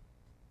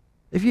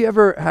 if you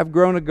ever have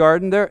grown a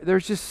garden,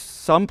 there's just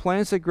some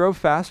plants that grow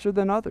faster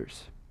than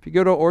others. If you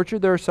go to an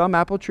orchard, there are some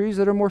apple trees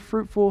that are more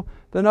fruitful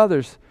than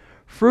others.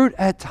 Fruit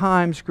at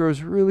times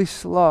grows really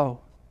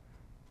slow.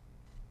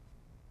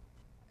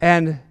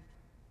 And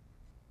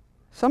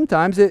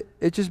sometimes it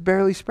just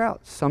barely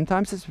sprouts.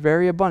 Sometimes it's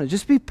very abundant.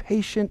 Just be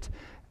patient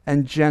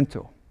and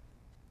gentle.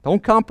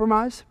 Don't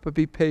compromise, but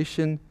be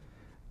patient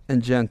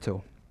and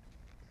gentle.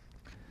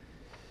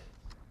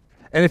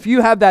 And if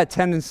you have that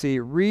tendency,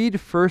 read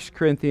 1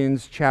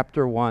 Corinthians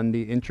chapter 1,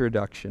 the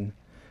introduction,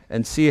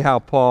 and see how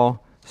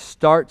Paul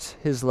starts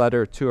his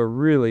letter to a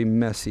really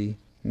messy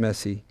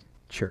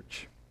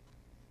church.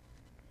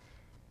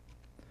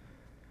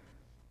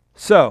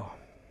 So,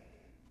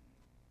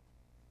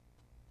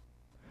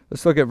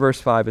 let's look at verse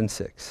 5 and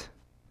 6.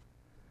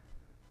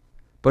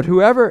 But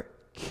whoever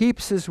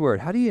keeps his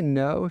word, how do you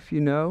know if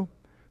you know?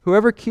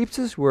 Whoever keeps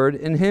his word,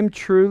 in him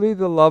truly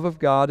the love of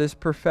God is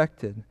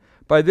perfected.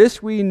 By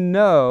this we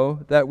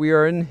know that we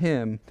are in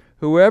him.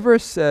 Whoever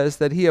says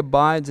that he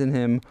abides in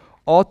him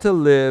ought to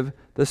live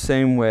the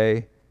same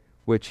way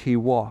which he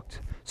walked.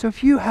 So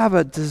if you have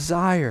a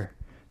desire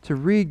to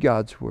read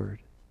God's word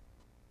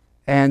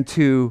and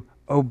to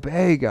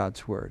obey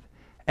God's word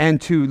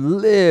and to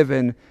live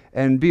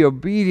and be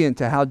obedient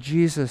to how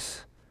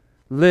Jesus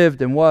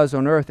lived and was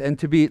on earth and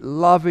to be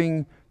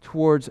loving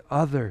towards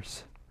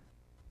others,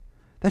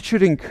 that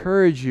should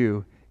encourage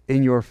you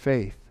in your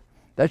faith.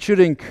 That should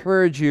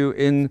encourage you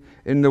in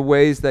the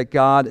ways that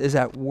God is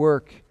at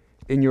work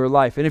in your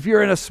life. And if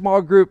you're in a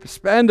small group,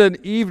 spend an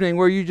evening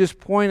where you just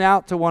point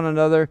out to one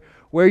another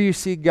where you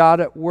see God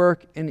at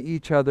work in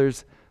each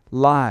other's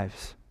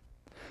lives.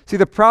 See,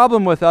 the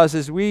problem with us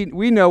is we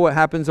know what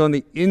happens on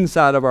the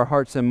inside of our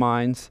hearts and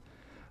minds,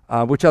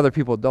 which other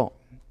people don't.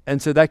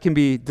 And so that can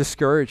be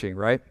discouraging,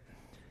 right?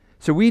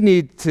 So we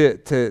need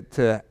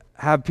to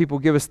have people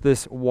give us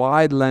this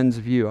wide lens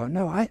view. Oh,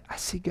 no, I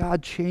see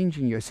God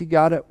changing you. I see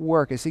God at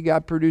work. I see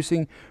God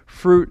producing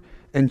fruit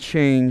and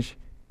change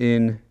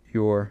in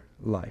your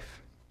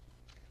life.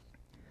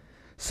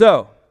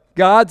 So,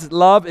 God's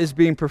love is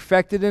being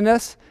perfected in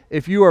us.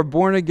 If you are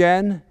born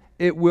again,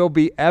 it will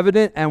be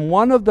evident. And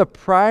one of the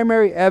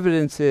primary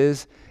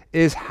evidences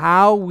is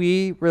how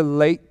we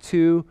relate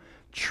to,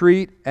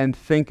 treat, and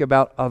think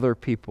about other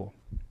people.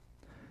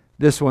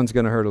 This one's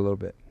going to hurt a little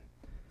bit.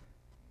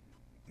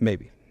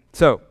 Maybe.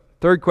 So,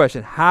 third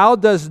question, how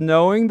does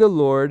knowing the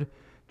Lord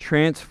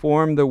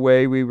transform the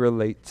way we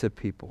relate to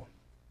people?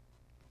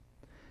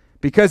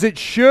 Because it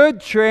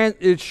should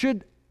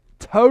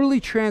totally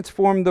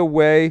transform the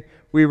way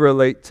we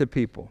relate to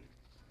people.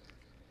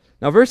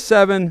 Now, verse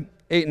 7,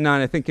 8, and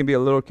 9, I think can be a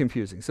little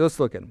confusing. So let's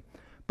look at them.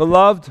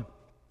 Beloved, it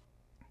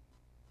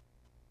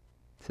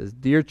says,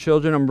 Dear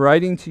children, I'm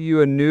writing to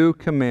you a new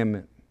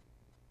commandment.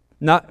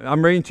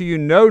 I'm writing to you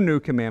no new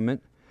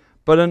commandment,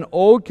 but an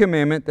old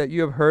commandment that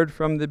you have heard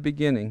from the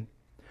beginning.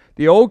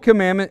 The old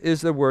commandment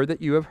is the word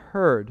that you have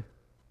heard.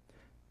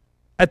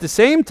 At the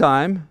same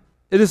time,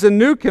 it is a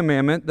new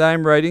commandment that I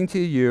am writing to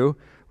you,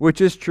 which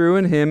is true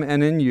in him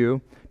and in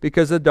you,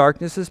 because the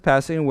darkness is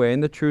passing away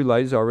and the true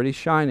light is already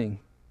shining.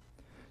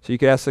 So you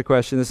could ask the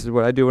question, this is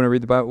what I do when I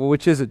read the Bible, well,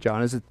 which is it,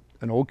 John? Is it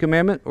an old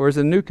commandment or is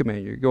it a new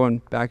commandment? You're going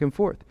back and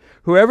forth.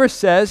 Whoever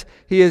says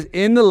he is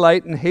in the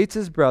light and hates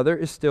his brother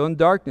is still in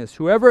darkness.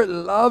 Whoever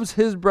loves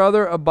his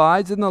brother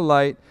abides in the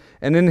light,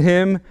 and in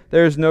him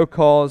there is no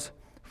cause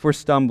for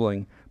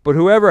stumbling. But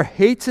whoever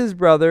hates his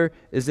brother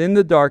is in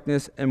the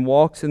darkness and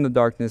walks in the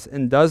darkness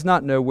and does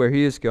not know where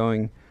he is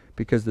going,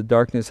 because the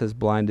darkness has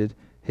blinded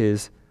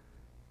his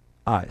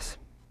eyes.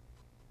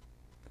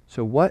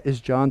 So what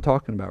is John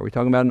talking about? Are we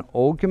talking about an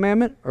old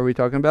commandment or are we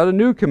talking about a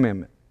new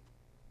commandment?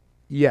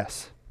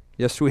 Yes,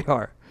 we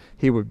are,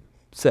 he would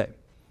say.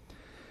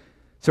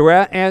 So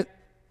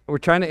we're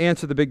trying to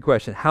answer the big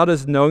question. How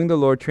does knowing the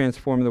Lord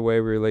transform the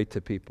way we relate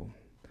to people?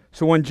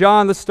 So when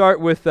John, let's start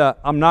with,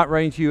 I'm not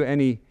writing to you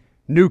any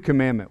new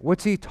commandment.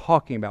 What's he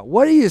talking about?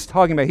 What he is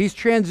talking about, he's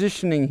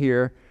transitioning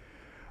here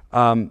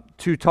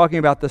to talking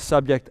about the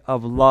subject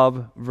of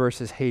love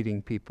versus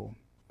hating people.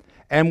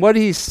 And what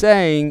he's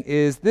saying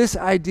is this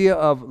idea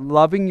of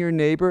loving your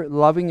neighbor,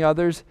 loving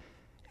others,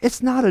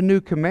 it's not a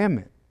new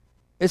commandment.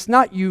 It's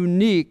not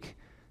unique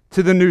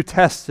to the New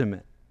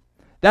Testament.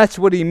 That's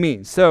what he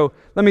means. So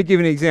let me give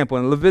you an example.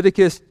 In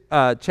Leviticus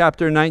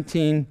chapter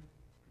 19,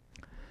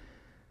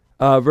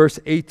 verse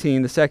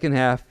 18, the second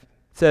half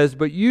says,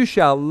 But you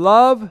shall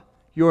love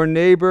your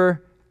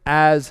neighbor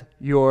as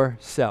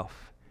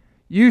yourself.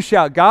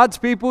 God's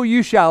people,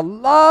 you shall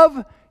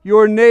love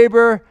your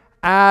neighbor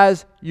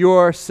as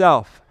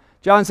yourself.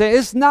 John's saying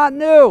it's not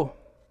new.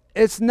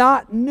 It's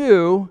not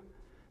new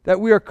that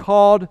we are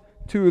called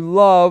to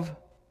love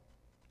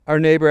our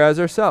neighbor as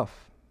ourselves.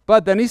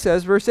 But then he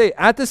says, verse 8,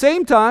 at the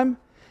same time,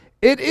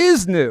 it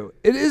is new.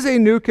 It is a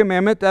new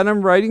commandment that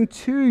I'm writing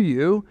to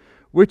you,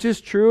 which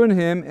is true in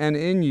him and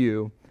in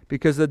you,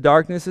 because the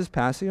darkness is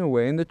passing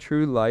away and the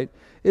true light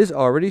is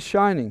already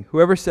shining.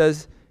 Whoever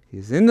says he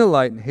is in the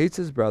light and hates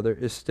his brother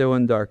is still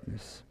in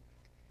darkness.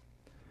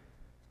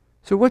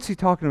 So what's he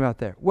talking about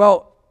there?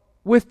 Well,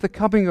 with the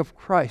coming of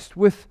Christ,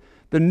 with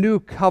the new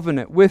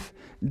covenant, with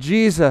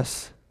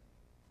Jesus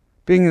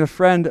being the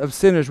friend of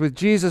sinners, with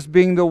Jesus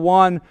being the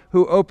one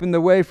who opened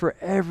the way for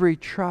every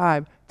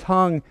tribe,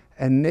 tongue,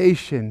 and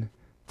nation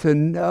to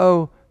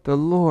know the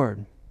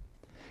Lord.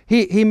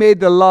 He made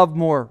the love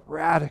more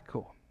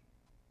radical.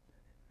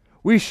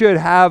 We should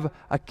have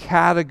a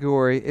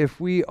category, if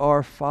we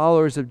are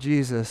followers of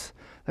Jesus,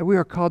 that we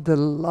are called to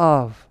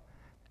love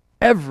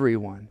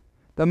everyone,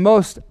 the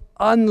most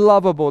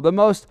unlovable, the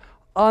most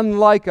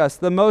unlike us,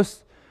 the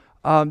most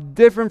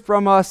different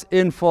from us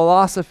in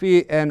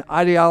philosophy and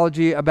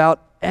ideology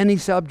about any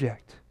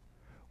subject.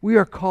 We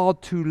are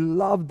called to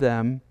love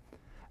them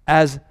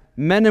as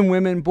men and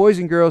women, boys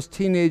and girls,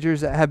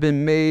 teenagers that have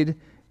been made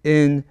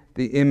in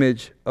the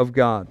image of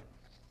God.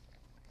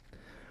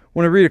 I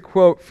want to read a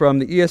quote from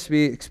the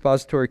ESV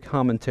Expository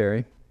Commentary.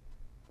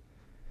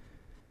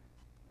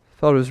 I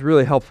thought it was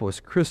really helpful. It's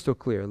crystal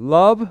clear.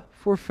 Love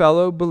for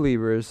fellow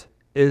believers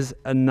is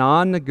a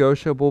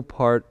non-negotiable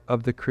part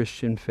of the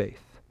Christian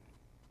faith.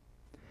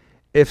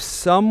 If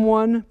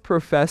someone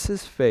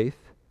professes faith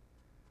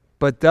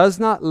but does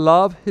not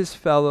love his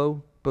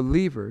fellow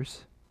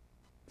believers,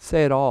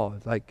 say it all,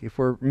 like if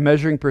we're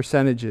measuring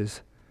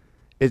percentages,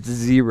 it's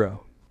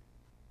 0.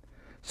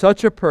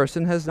 Such a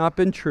person has not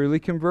been truly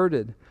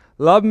converted.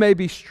 Love may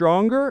be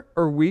stronger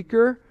or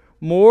weaker,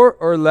 more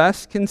or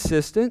less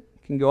consistent,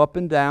 can go up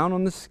and down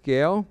on the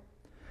scale,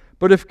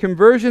 but if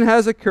conversion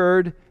has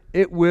occurred,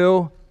 it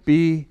will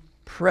be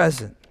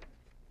present.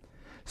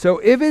 So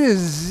if it is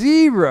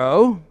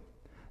 0,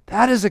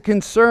 that is a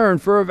concern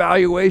for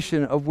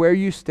evaluation of where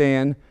you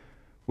stand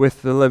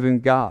with the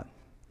living God.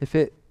 If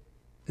it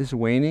is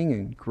waning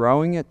and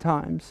growing at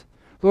times,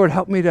 Lord,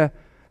 help me to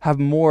have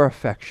more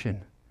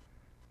affection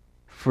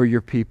for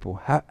your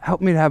people. Help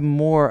me to have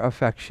more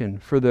affection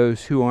for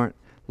those who aren't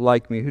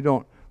like me, who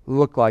don't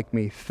look like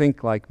me,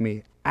 think like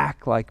me,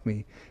 act like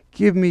me.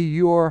 Give me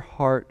your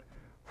heart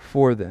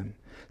for them.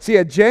 See,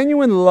 a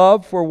genuine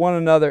love for one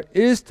another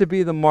is to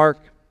be the mark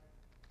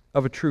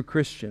of a true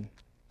Christian,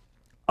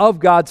 of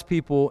God's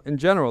people in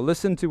general.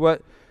 Listen to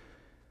what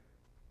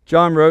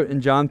John wrote in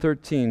John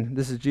 13.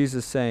 This is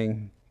Jesus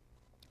saying,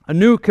 "A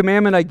new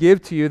commandment I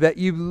give to you, that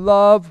you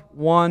love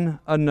one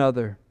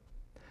another.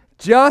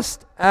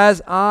 Just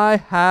as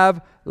I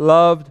have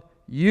loved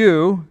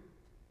you."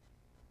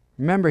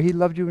 Remember, he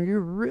loved you when you were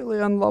really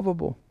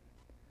unlovable.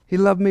 He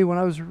loved me when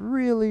I was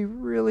really,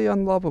 really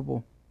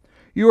unlovable.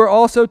 "You are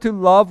also to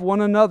love one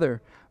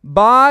another.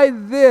 By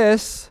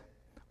this,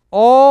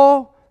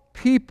 all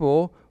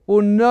people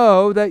will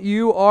know that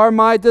you are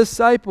my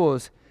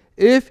disciples,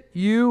 if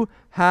you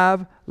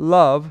have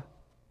love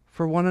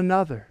for one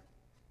another."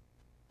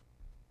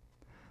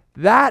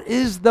 That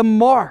is the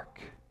mark.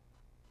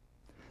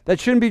 That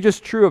shouldn't be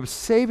just true of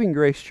Saving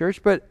Grace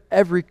Church, but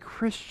every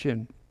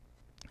Christian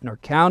in our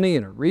county,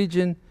 in our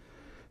region,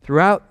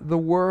 throughout the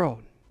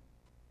world.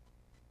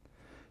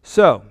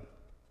 So,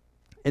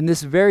 in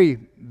this very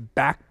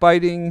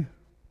backbiting,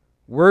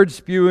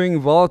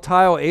 word-spewing,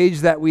 volatile age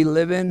that we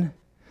live in,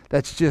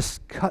 that's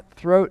just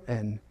cutthroat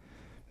and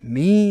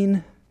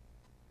mean,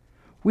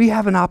 we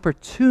have an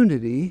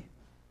opportunity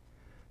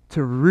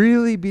to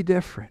really be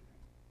different.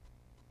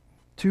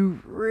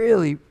 To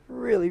really,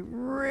 really,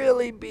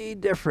 really be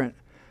different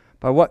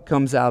by what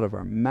comes out of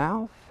our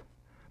mouth,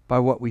 by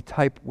what we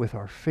type with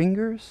our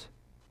fingers,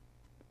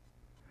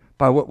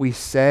 by what we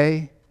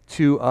say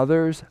to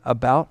others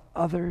about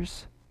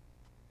others.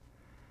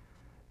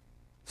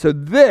 So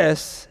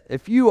this,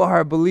 if you are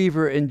a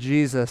believer in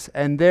Jesus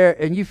and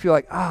you feel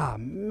like,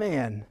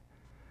 man,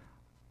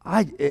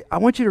 I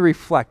want you to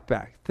reflect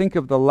back. Think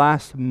of the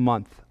last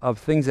month of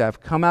things that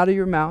have come out of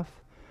your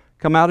mouth,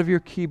 come out of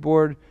your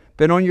keyboard,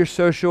 been on your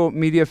social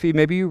media feed.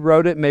 Maybe you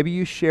wrote it, maybe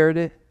you shared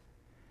it.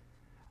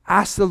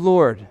 Ask the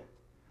Lord,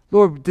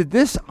 did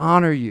this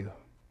honor you?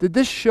 Did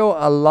this show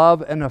a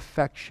love and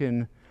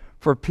affection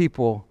for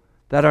people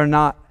that are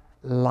not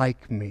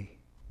like me?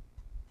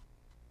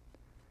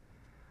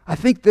 I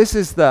think this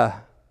is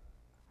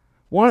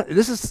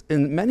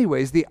in many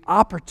ways the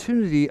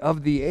opportunity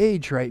of the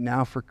age right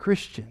now for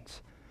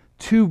Christians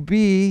to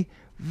be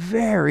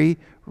very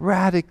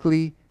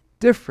radically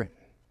different.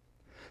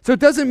 So it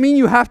doesn't mean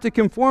you have to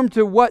conform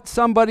to what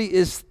somebody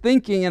is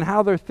thinking and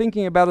how they're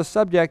thinking about a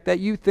subject that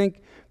you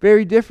think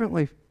very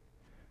differently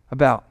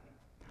about.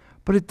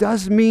 But it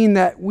does mean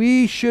that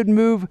we should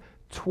move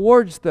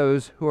towards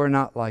those who are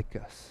not like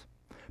us,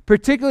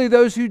 particularly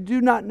those who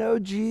do not know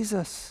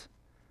Jesus.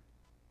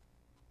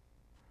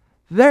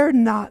 They're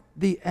not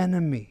the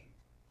enemy.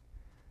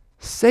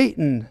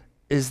 Satan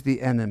is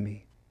the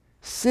enemy.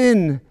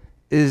 Sin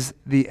is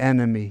the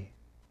enemy.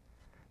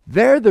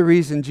 They're the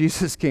reason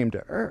Jesus came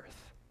to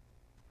earth.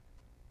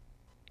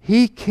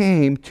 He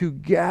came to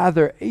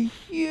gather a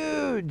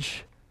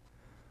huge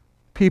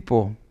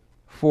people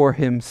for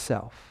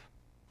himself.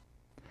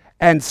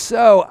 And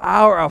so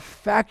our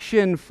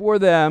affection for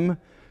them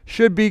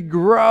should be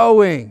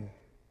growing.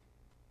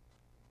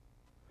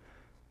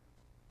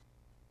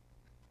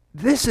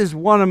 This is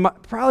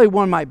probably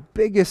one of my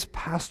biggest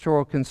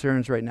pastoral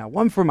concerns right now.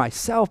 One for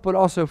myself, but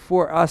also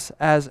for us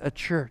as a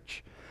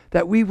church.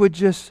 That we would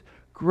just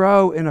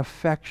grow in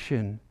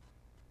affection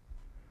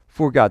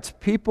for God's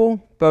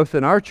people, both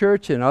in our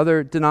church and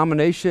other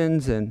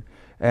denominations and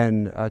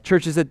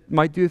churches that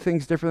might do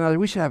things differently.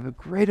 We should have a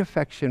great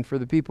affection for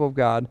the people of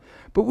God,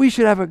 but we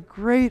should have a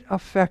great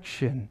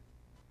affection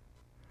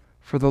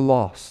for the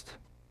lost.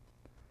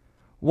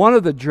 One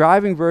of the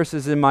driving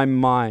verses in my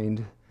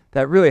mind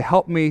that really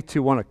helped me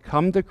to want to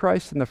come to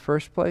Christ in the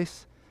first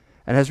place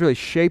and has really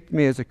shaped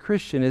me as a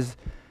Christian is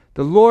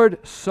the Lord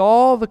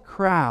saw the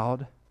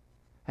crowd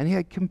and he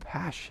had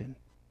compassion.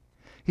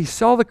 He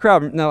saw the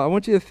crowd. Now, I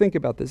want you to think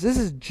about this. This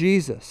is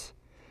Jesus.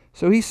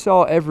 So he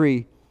saw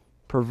every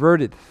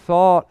perverted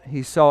thought.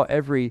 He saw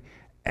every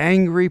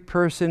angry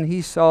person.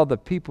 He saw the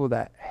people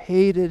that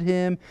hated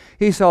him.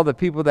 He saw the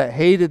people that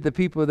hated the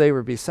people they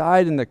were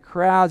beside in the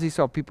crowds. He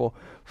saw people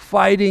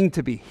fighting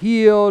to be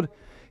healed.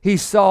 He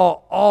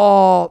saw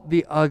all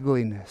the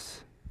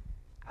ugliness.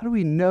 How do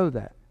we know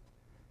that?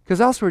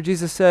 Because elsewhere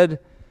Jesus said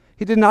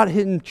he did not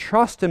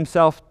entrust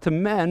himself to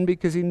men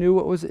because he knew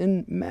what was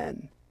in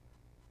men.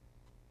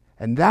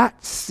 And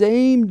that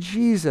same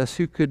Jesus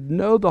who could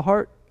know the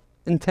heart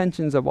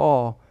intentions of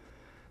all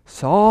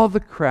saw the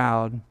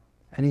crowd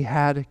and he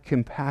had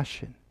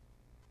compassion.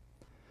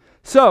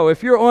 So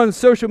if you're on a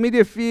social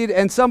media feed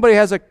and somebody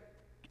has an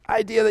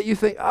idea that you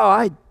think, oh,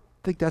 I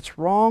think that's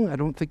wrong, I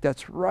don't think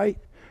that's right,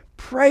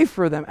 pray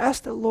for them.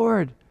 Ask the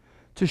Lord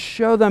to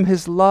show them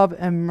his love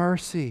and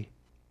mercy.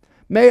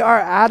 May our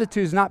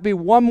attitudes not be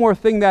one more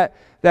thing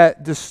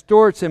that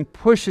distorts and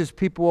pushes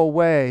people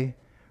away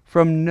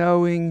from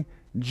knowing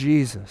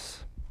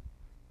Jesus.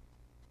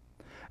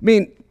 I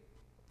mean,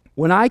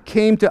 when I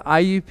came to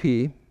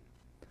IUP,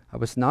 I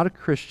was not a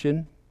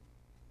Christian.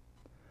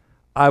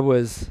 I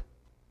was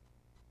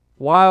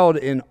wild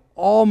in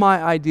all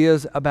my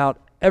ideas about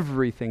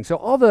everything. So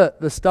all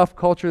the stuff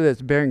culture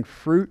that's bearing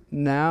fruit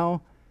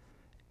now,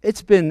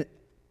 it's been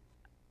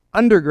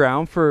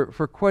underground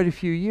for quite a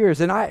few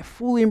years, and I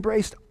fully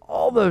embraced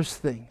all those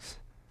things.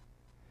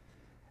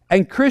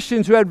 And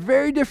Christians who had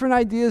very different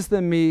ideas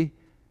than me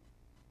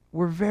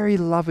were very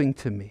loving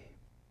to me.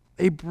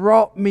 They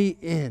brought me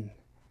in.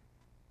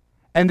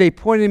 And they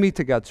pointed me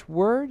to God's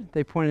Word.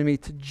 They pointed me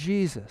to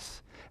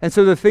Jesus. And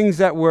so the things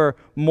that were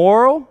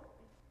moral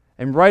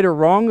and right or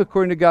wrong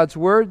according to God's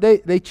Word,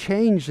 they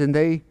changed and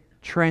they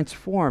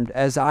transformed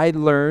as I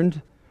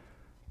learned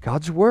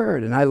God's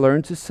Word and I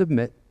learned to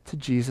submit to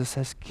Jesus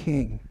as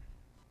King.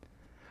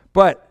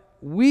 But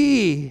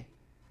we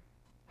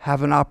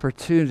have an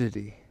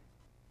opportunity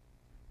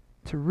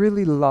to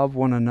really love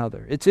one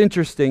another. It's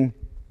interesting.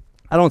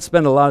 I don't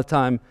spend a lot of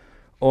time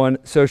on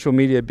social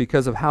media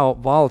because of how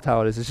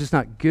volatile it is. It's just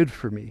not good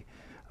for me.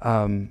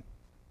 It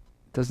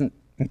doesn't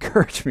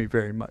encourage me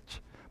very much.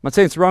 I'm not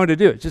saying it's wrong to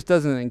do it. It just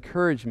doesn't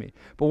encourage me.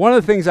 But one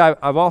of the things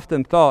I've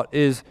often thought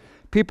is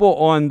people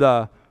on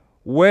the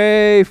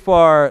way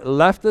far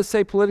left, let's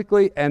say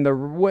politically, and the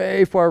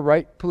way far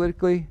right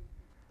politically,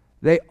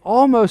 they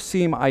almost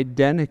seem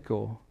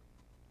identical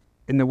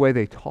in the way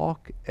they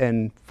talk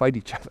and fight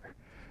each other.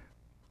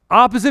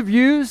 Opposite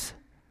views,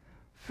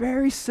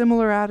 very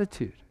similar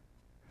attitude.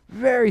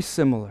 Very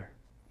similar.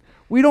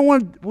 We don't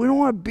want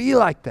to be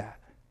like that.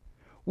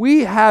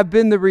 We have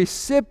been the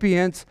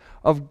recipients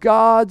of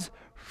God's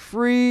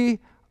free,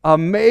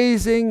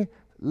 amazing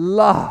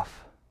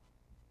love.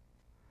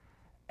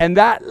 And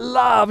that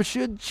love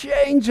should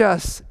change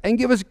us and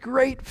give us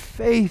great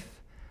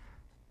faith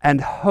and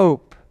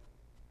hope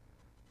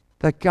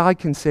that God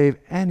can save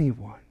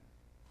anyone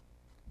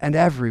and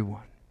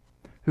everyone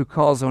who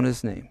calls on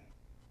his name.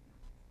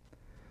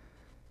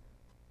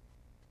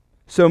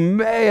 So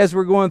may, as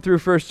we're going through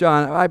 1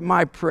 John,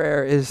 my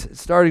prayer is,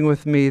 starting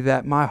with me,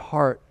 that my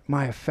heart,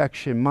 my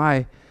affection,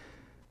 my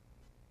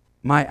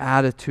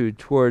attitude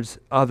towards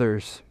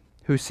others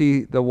who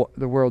see the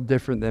world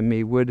different than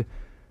me would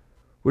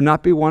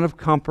not be one of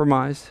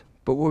compromise,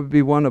 but would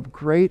be one of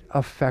great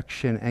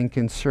affection and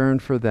concern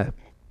for them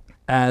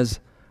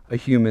as a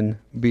human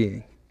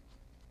being.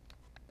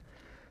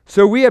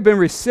 So we have been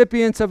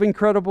recipients of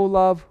incredible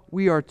love.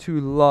 We are to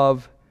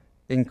love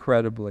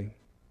incredibly.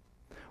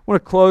 I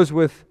want to close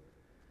with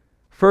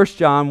 1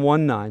 John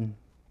 1:9.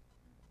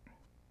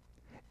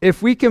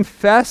 If we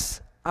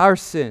confess our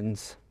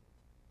sins,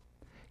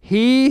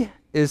 he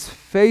is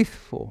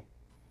faithful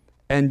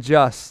and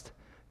just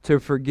to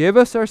forgive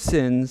us our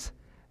sins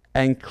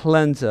and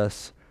cleanse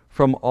us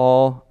from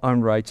all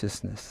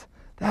unrighteousness.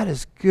 That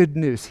is good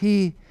news.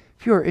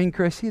 If you are in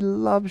Christ, he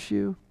loves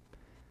you.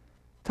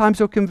 Times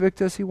He'll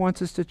convict us. He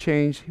wants us to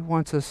change. He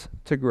wants us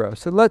to grow.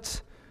 So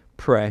let's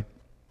pray.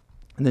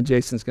 And then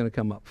Jason's going to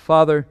come up.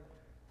 Father,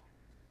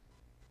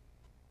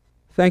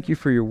 thank you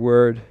for your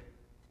word.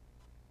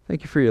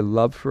 Thank you for your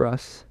love for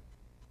us.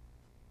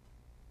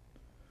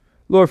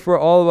 Lord, for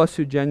all of us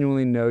who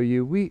genuinely know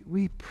you,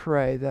 we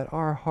pray that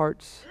our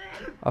heart's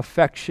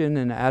affection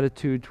and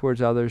attitude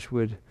towards others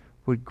would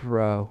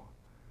grow.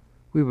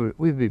 We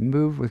would be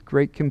moved with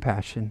great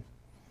compassion.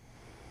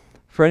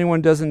 For anyone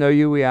who doesn't know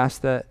you, we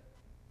ask that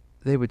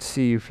they would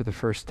see you for the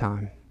first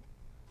time.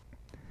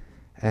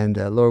 And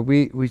Lord,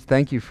 we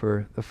thank you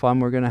for the fun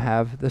we're going to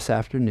have this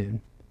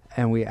afternoon.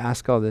 And we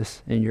ask all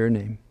this in your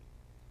name.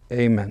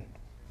 Amen.